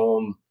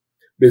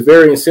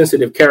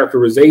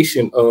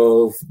characterization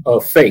of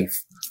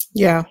faith.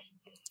 Yeah.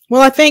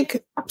 Well, I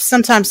think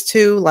sometimes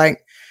too,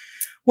 like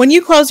when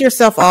you close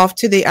yourself off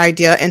to the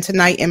idea, and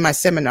tonight in my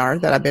seminar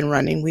that I've been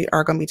running, we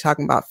are going to be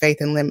talking about faith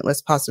and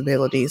limitless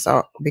possibilities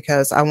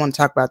because I want to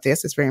talk about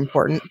this. It's very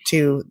important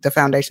to the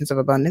foundations of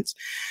abundance.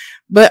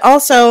 But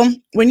also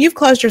when you've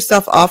closed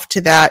yourself off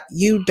to that,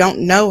 you don't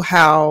know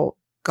how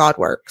God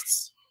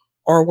works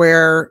or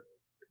where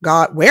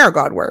God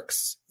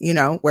works,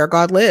 where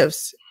God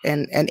lives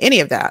and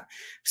any of that.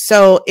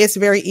 So it's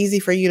very easy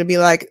for you to be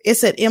like,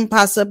 it's an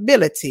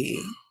impossibility,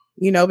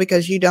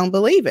 because you don't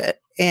believe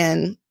it.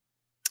 And,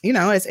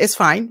 it's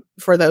fine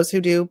for those who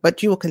do,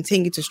 but you will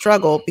continue to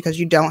struggle because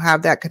you don't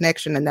have that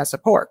connection and that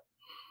support,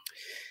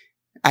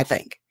 I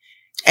think.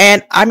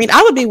 And I mean,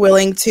 I would be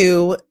willing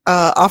to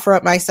offer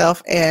up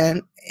myself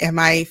and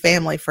my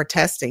family for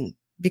testing,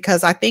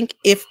 because I think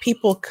if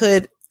people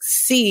could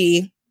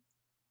see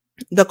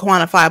the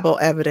quantifiable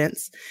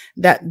evidence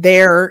that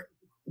their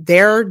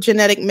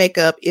genetic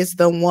makeup is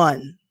the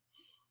one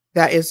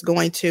that is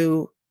going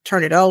to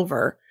turn it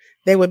over,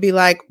 they would be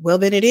like, well,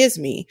 then it is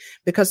me,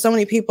 because so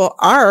many people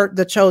are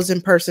the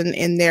chosen person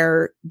in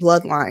their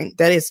bloodline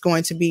that is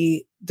going to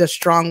be the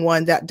strong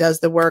one that does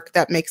the work,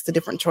 that makes the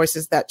different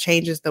choices, that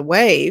changes the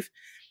wave.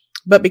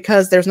 But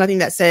because there's nothing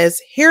that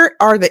says, here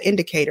are the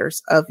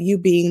indicators of you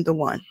being the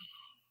one,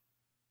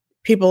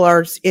 people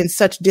are in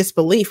such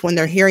disbelief when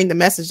they're hearing the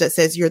message that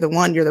says, you're the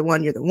one, you're the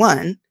one, you're the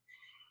one.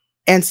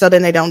 And so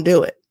then they don't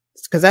do it,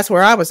 because that's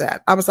where I was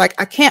at. I was like,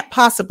 I can't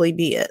possibly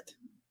be it,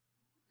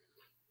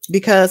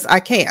 because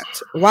I can't.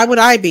 Why would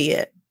I be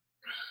it?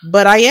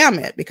 But I am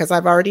it because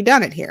I've already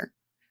done it here.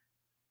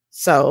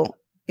 So,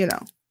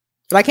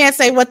 but I can't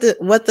say what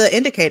the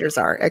indicators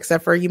are,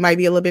 except for you might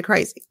be a little bit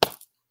crazy.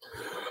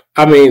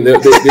 I mean,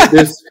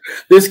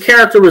 this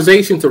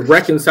characterization to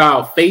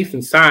reconcile faith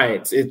and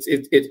science,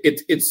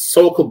 it's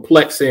so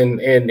complex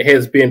and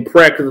has been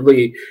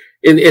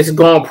it's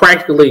gone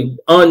practically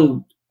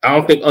I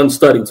don't think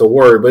unstudied is a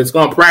word, but it's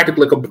gone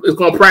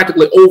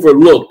practically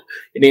overlooked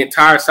in the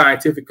entire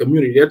scientific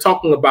community. They're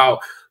talking about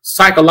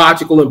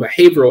psychological and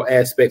behavioral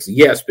aspects,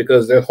 yes,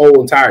 because there's whole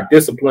entire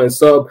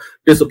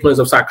sub-disciplines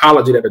of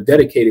psychology that are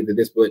dedicated to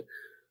this,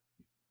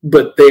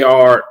 but they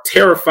are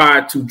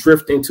terrified to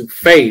drift into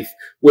faith,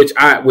 which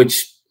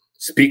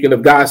speaking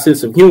of God's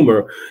sense of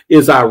humor,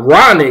 is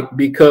ironic,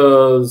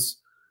 because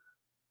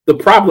the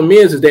problem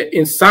is that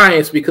in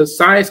science, because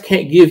science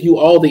can't give you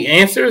all the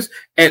answers,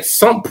 at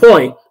some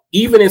point,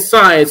 even in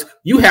science,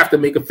 you have to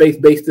make a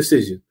faith-based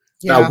decision.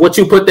 Yeah. Now, what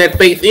you put that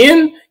faith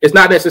in is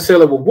not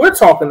necessarily what we're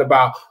talking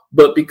about,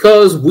 but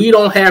because we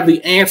don't have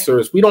the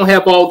answers, we don't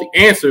have all the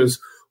answers,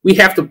 we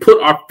have to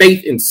put our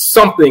faith in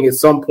something at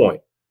some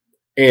point.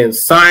 And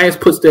science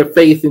puts their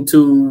faith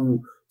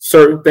into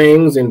certain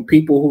things, and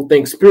people who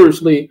think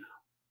spiritually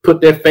put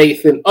their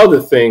faith in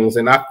other things.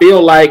 And I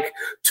feel like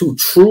to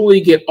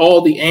truly get all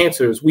the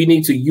answers, we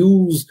need to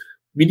use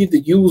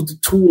the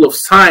tool of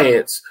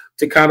science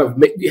to kind of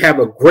have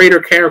a greater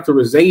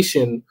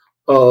characterization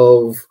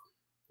of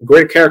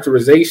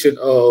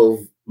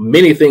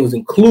many things,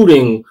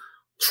 including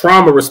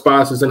trauma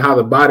responses and how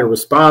the body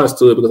responds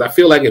to it. Because I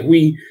feel like if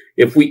we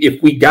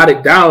got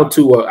it down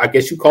to I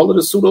guess you call it a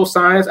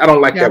pseudoscience. I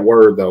don't like that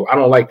word though. I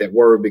don't like that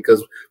word,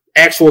 because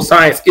actual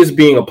science is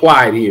being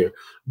applied here.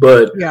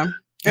 But yeah,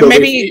 and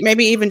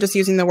maybe even just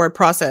using the word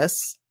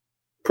process.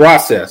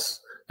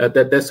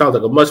 That sounds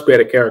like a much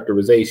better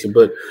characterization.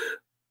 But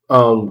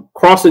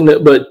reconciling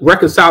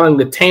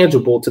the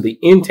tangible to the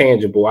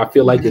intangible, I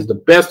feel like is the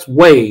best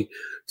way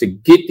to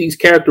get these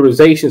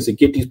characterizations, to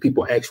get these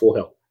people actual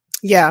help.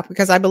 Yeah,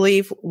 because I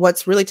believe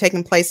what's really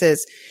taking place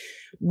is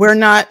we're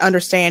not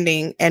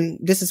understanding. And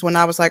this is when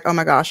I was like, oh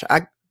my gosh,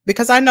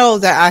 because I know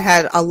that I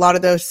had a lot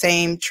of those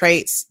same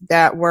traits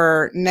that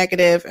were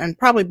negative and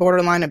probably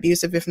borderline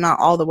abusive, if not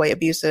all the way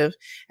abusive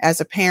as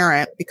a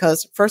parent,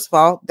 because first of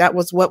all, that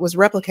was what was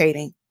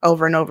replicating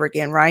over and over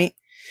again. Right.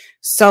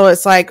 So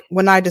it's like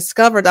when I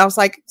discovered, I was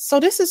like, so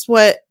this is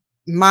what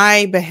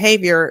my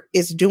behavior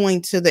is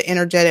doing to the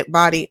energetic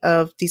body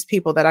of these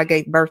people that I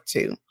gave birth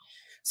to.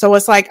 So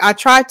it's like, I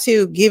try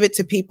to give it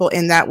to people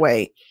in that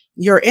way.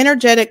 Your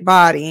energetic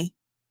body,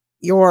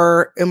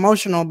 your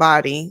emotional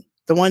body,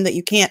 the one that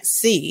you can't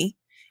see,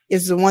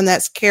 is the one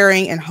that's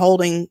carrying and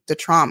holding the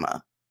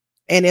trauma.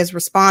 and is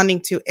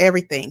responding to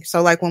everything.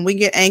 So like when we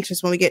get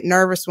anxious, when we get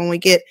nervous, when we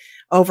get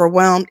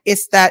overwhelmed,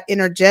 it's that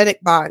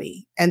energetic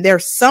body. And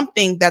there's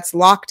something that's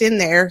locked in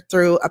there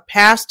through a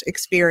past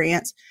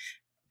experience,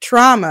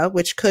 trauma,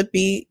 which could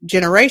be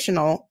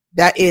generational,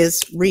 that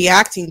is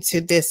reacting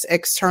to this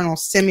external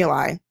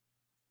stimuli.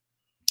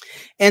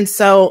 And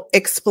so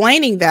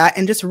explaining that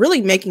and just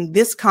really making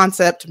this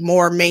concept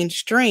more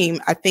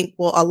mainstream, I think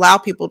will allow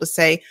people to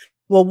say,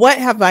 well, what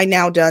have I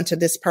now done to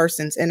this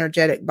person's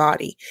energetic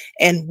body?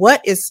 And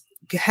what is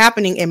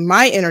happening in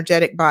my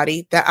energetic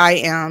body that I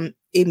am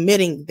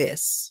emitting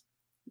this,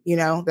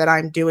 that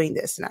I'm doing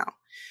this now.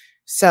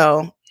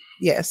 So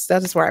yes,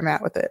 that is where I'm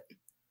at with it.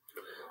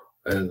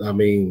 And I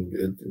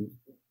mean,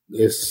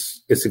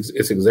 it's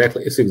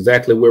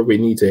exactly where we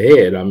need to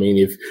head. I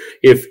mean,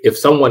 if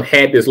someone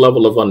had this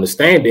level of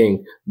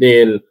understanding,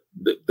 then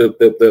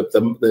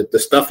the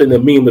stuff in the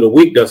meme of the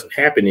week doesn't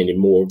happen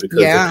anymore,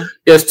 because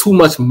there's too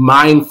much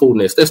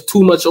mindfulness, there's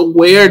too much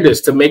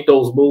awareness to make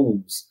those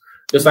moves.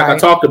 Just like I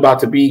talked about,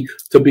 to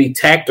be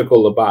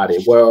tactical about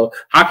it. Well,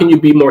 how can you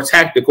be more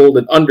tactical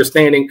than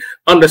understanding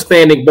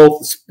both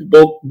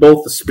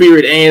the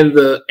spirit and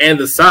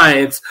the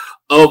science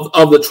of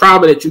the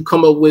trauma that you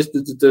come up with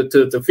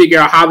to figure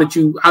out how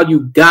you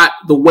got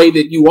the way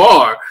that you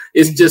are?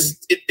 It's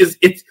just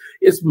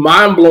it's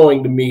mind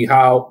blowing to me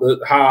how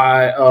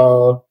I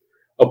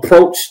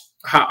approach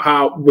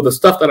how with the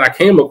stuff that I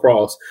came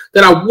across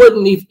that I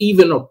wouldn't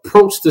even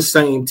approach the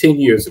same 10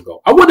 years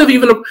ago. I wouldn't have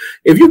even,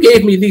 if you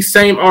gave me these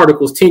same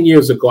articles 10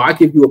 years ago, I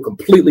give you a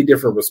completely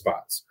different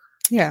response.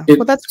 Yeah.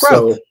 Well, that's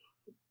growth.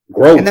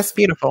 Growth. And that's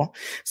beautiful.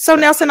 So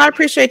Nelson, I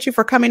appreciate you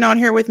for coming on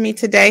here with me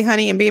today,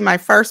 honey, and being my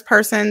first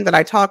person that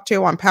I talked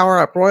to on Power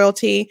Up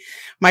Royalty.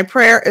 My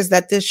prayer is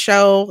that this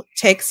show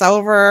takes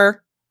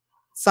over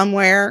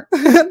somewhere,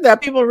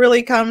 that people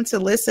really come to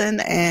listen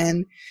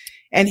and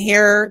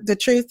hear the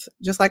truth,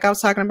 just like I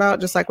was talking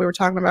about, just like we were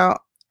talking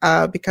about,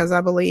 because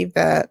I believe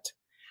that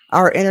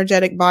our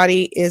energetic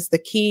body is the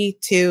key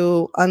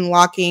to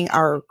unlocking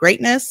our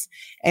greatness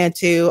and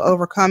to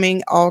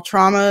overcoming all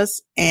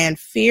traumas and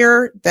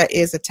fear that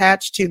is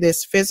attached to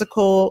this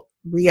physical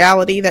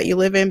reality that you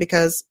live in.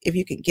 Because if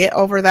you can get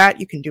over that,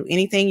 you can do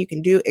anything. You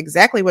can do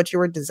exactly what you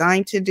were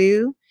designed to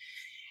do.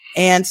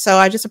 And so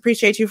I just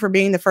appreciate you for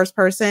being the first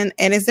person.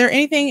 And is there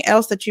anything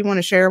else that you want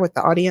to share with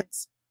the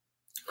audience?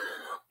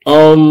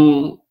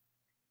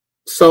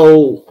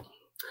 So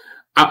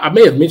I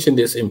may have mentioned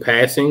this in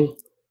passing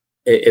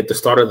at the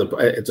start of the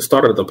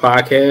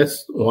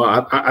podcast.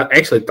 Well, I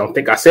actually don't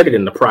think I said it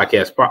in the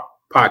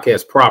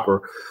podcast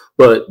proper,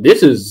 but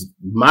this is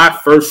my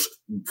first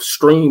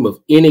stream of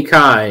any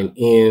kind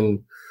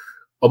in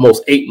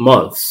almost 8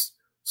 months.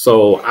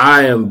 So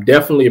I am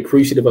definitely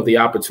appreciative of the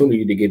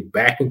opportunity to get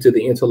back into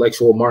the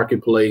intellectual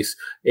marketplace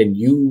and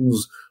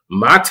use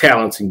my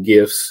talents and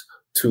gifts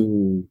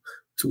to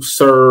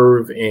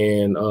serve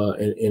and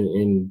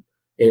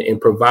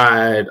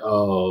provide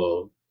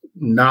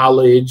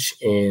knowledge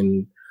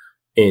and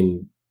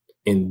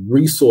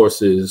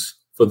resources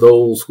for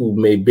those who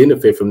may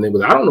benefit from them.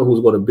 But I don't know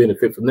who's going to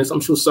benefit from this.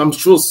 I'm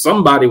sure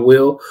somebody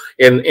will,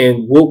 and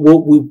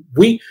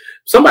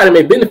somebody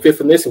may benefit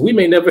from this, and we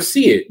may never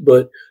see it.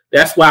 But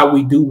that's why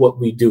we do what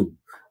we do,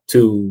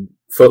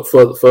 for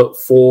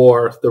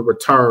the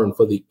return,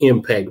 for the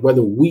impact,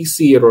 whether we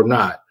see it or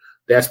not.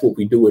 That's what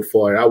we do it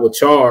for. And I would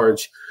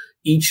charge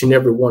each and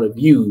every one of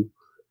you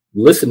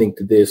listening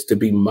to this to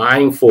be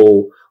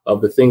mindful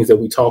of the things that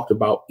we talked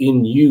about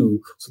in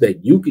you, so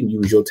that you can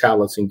use your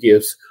talents and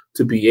gifts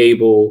to be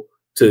able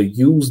to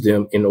use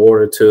them in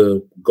order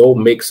to go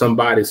make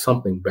somebody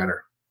something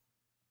better.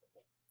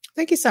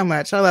 Thank you so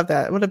much. I love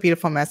that. What a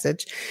beautiful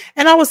message.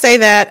 And I will say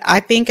that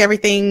I think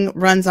everything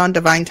runs on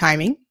divine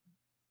timing.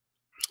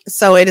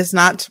 So it is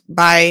not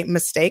by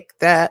mistake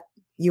that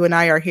you and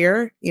I are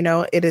here.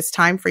 It is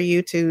time for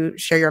you to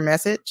share your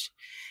message,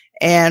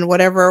 and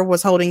whatever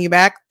was holding you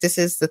back, this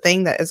is the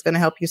thing that is going to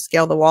help you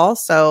scale the wall.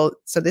 So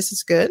this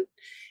is good.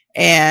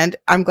 And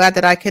I'm glad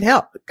that I could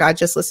help. God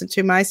just listened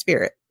to my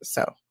spirit.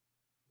 So.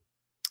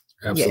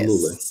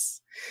 Absolutely.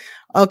 Yes.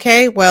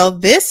 Okay. Well,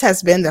 this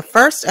has been the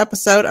first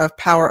episode of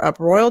Power Up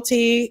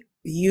Royalty.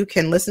 You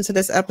can listen to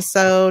this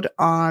episode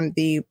on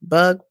the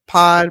Bug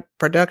Pod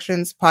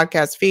Productions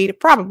podcast feed. It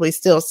probably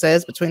still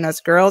says Between Us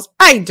Girls.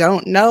 I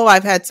don't know.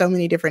 I've had so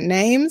many different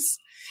names.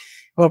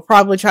 We'll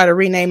probably try to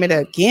rename it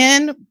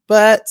again.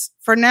 But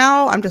for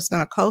now, I'm just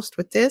going to coast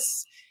with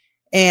this.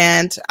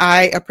 And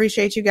I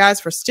appreciate you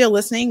guys for still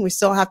listening. We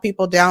still have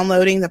people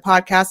downloading the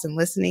podcast and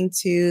listening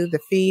to the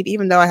feed,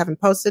 even though I haven't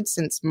posted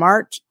since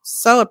March.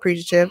 So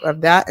appreciative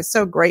of that. And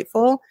so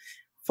grateful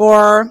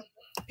for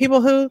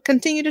people who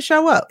continue to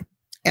show up.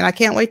 And I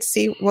can't wait to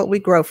see what we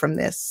grow from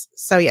this.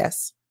 So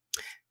yes,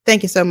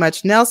 thank you so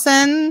much,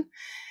 Nelson.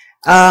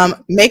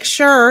 Make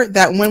sure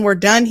that when we're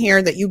done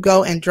here, that you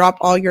go and drop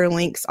all your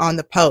links on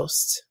the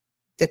post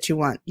that you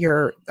want,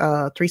 your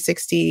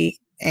 360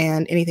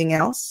 and anything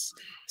else,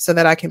 so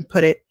that I can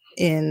put it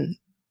in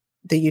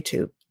the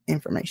YouTube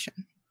information.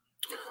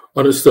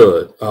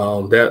 Understood.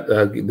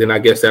 Then I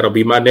guess that'll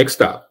be my next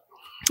stop.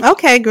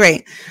 Okay,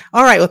 great.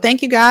 All right. Well,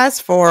 thank you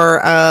guys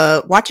for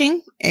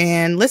watching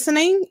and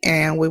listening,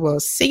 and we will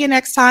see you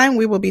next time.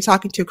 We will be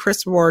talking to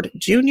Chris Ward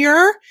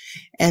Jr.,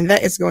 and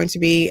that is going to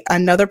be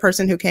another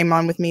person who came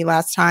on with me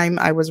last time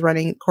I was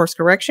running course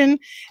correction,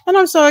 and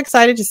I'm so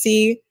excited to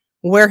see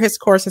where his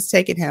course has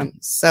taken him.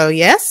 So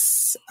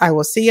yes, I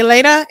will see you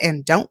later,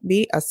 and don't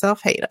be a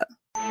self-hater.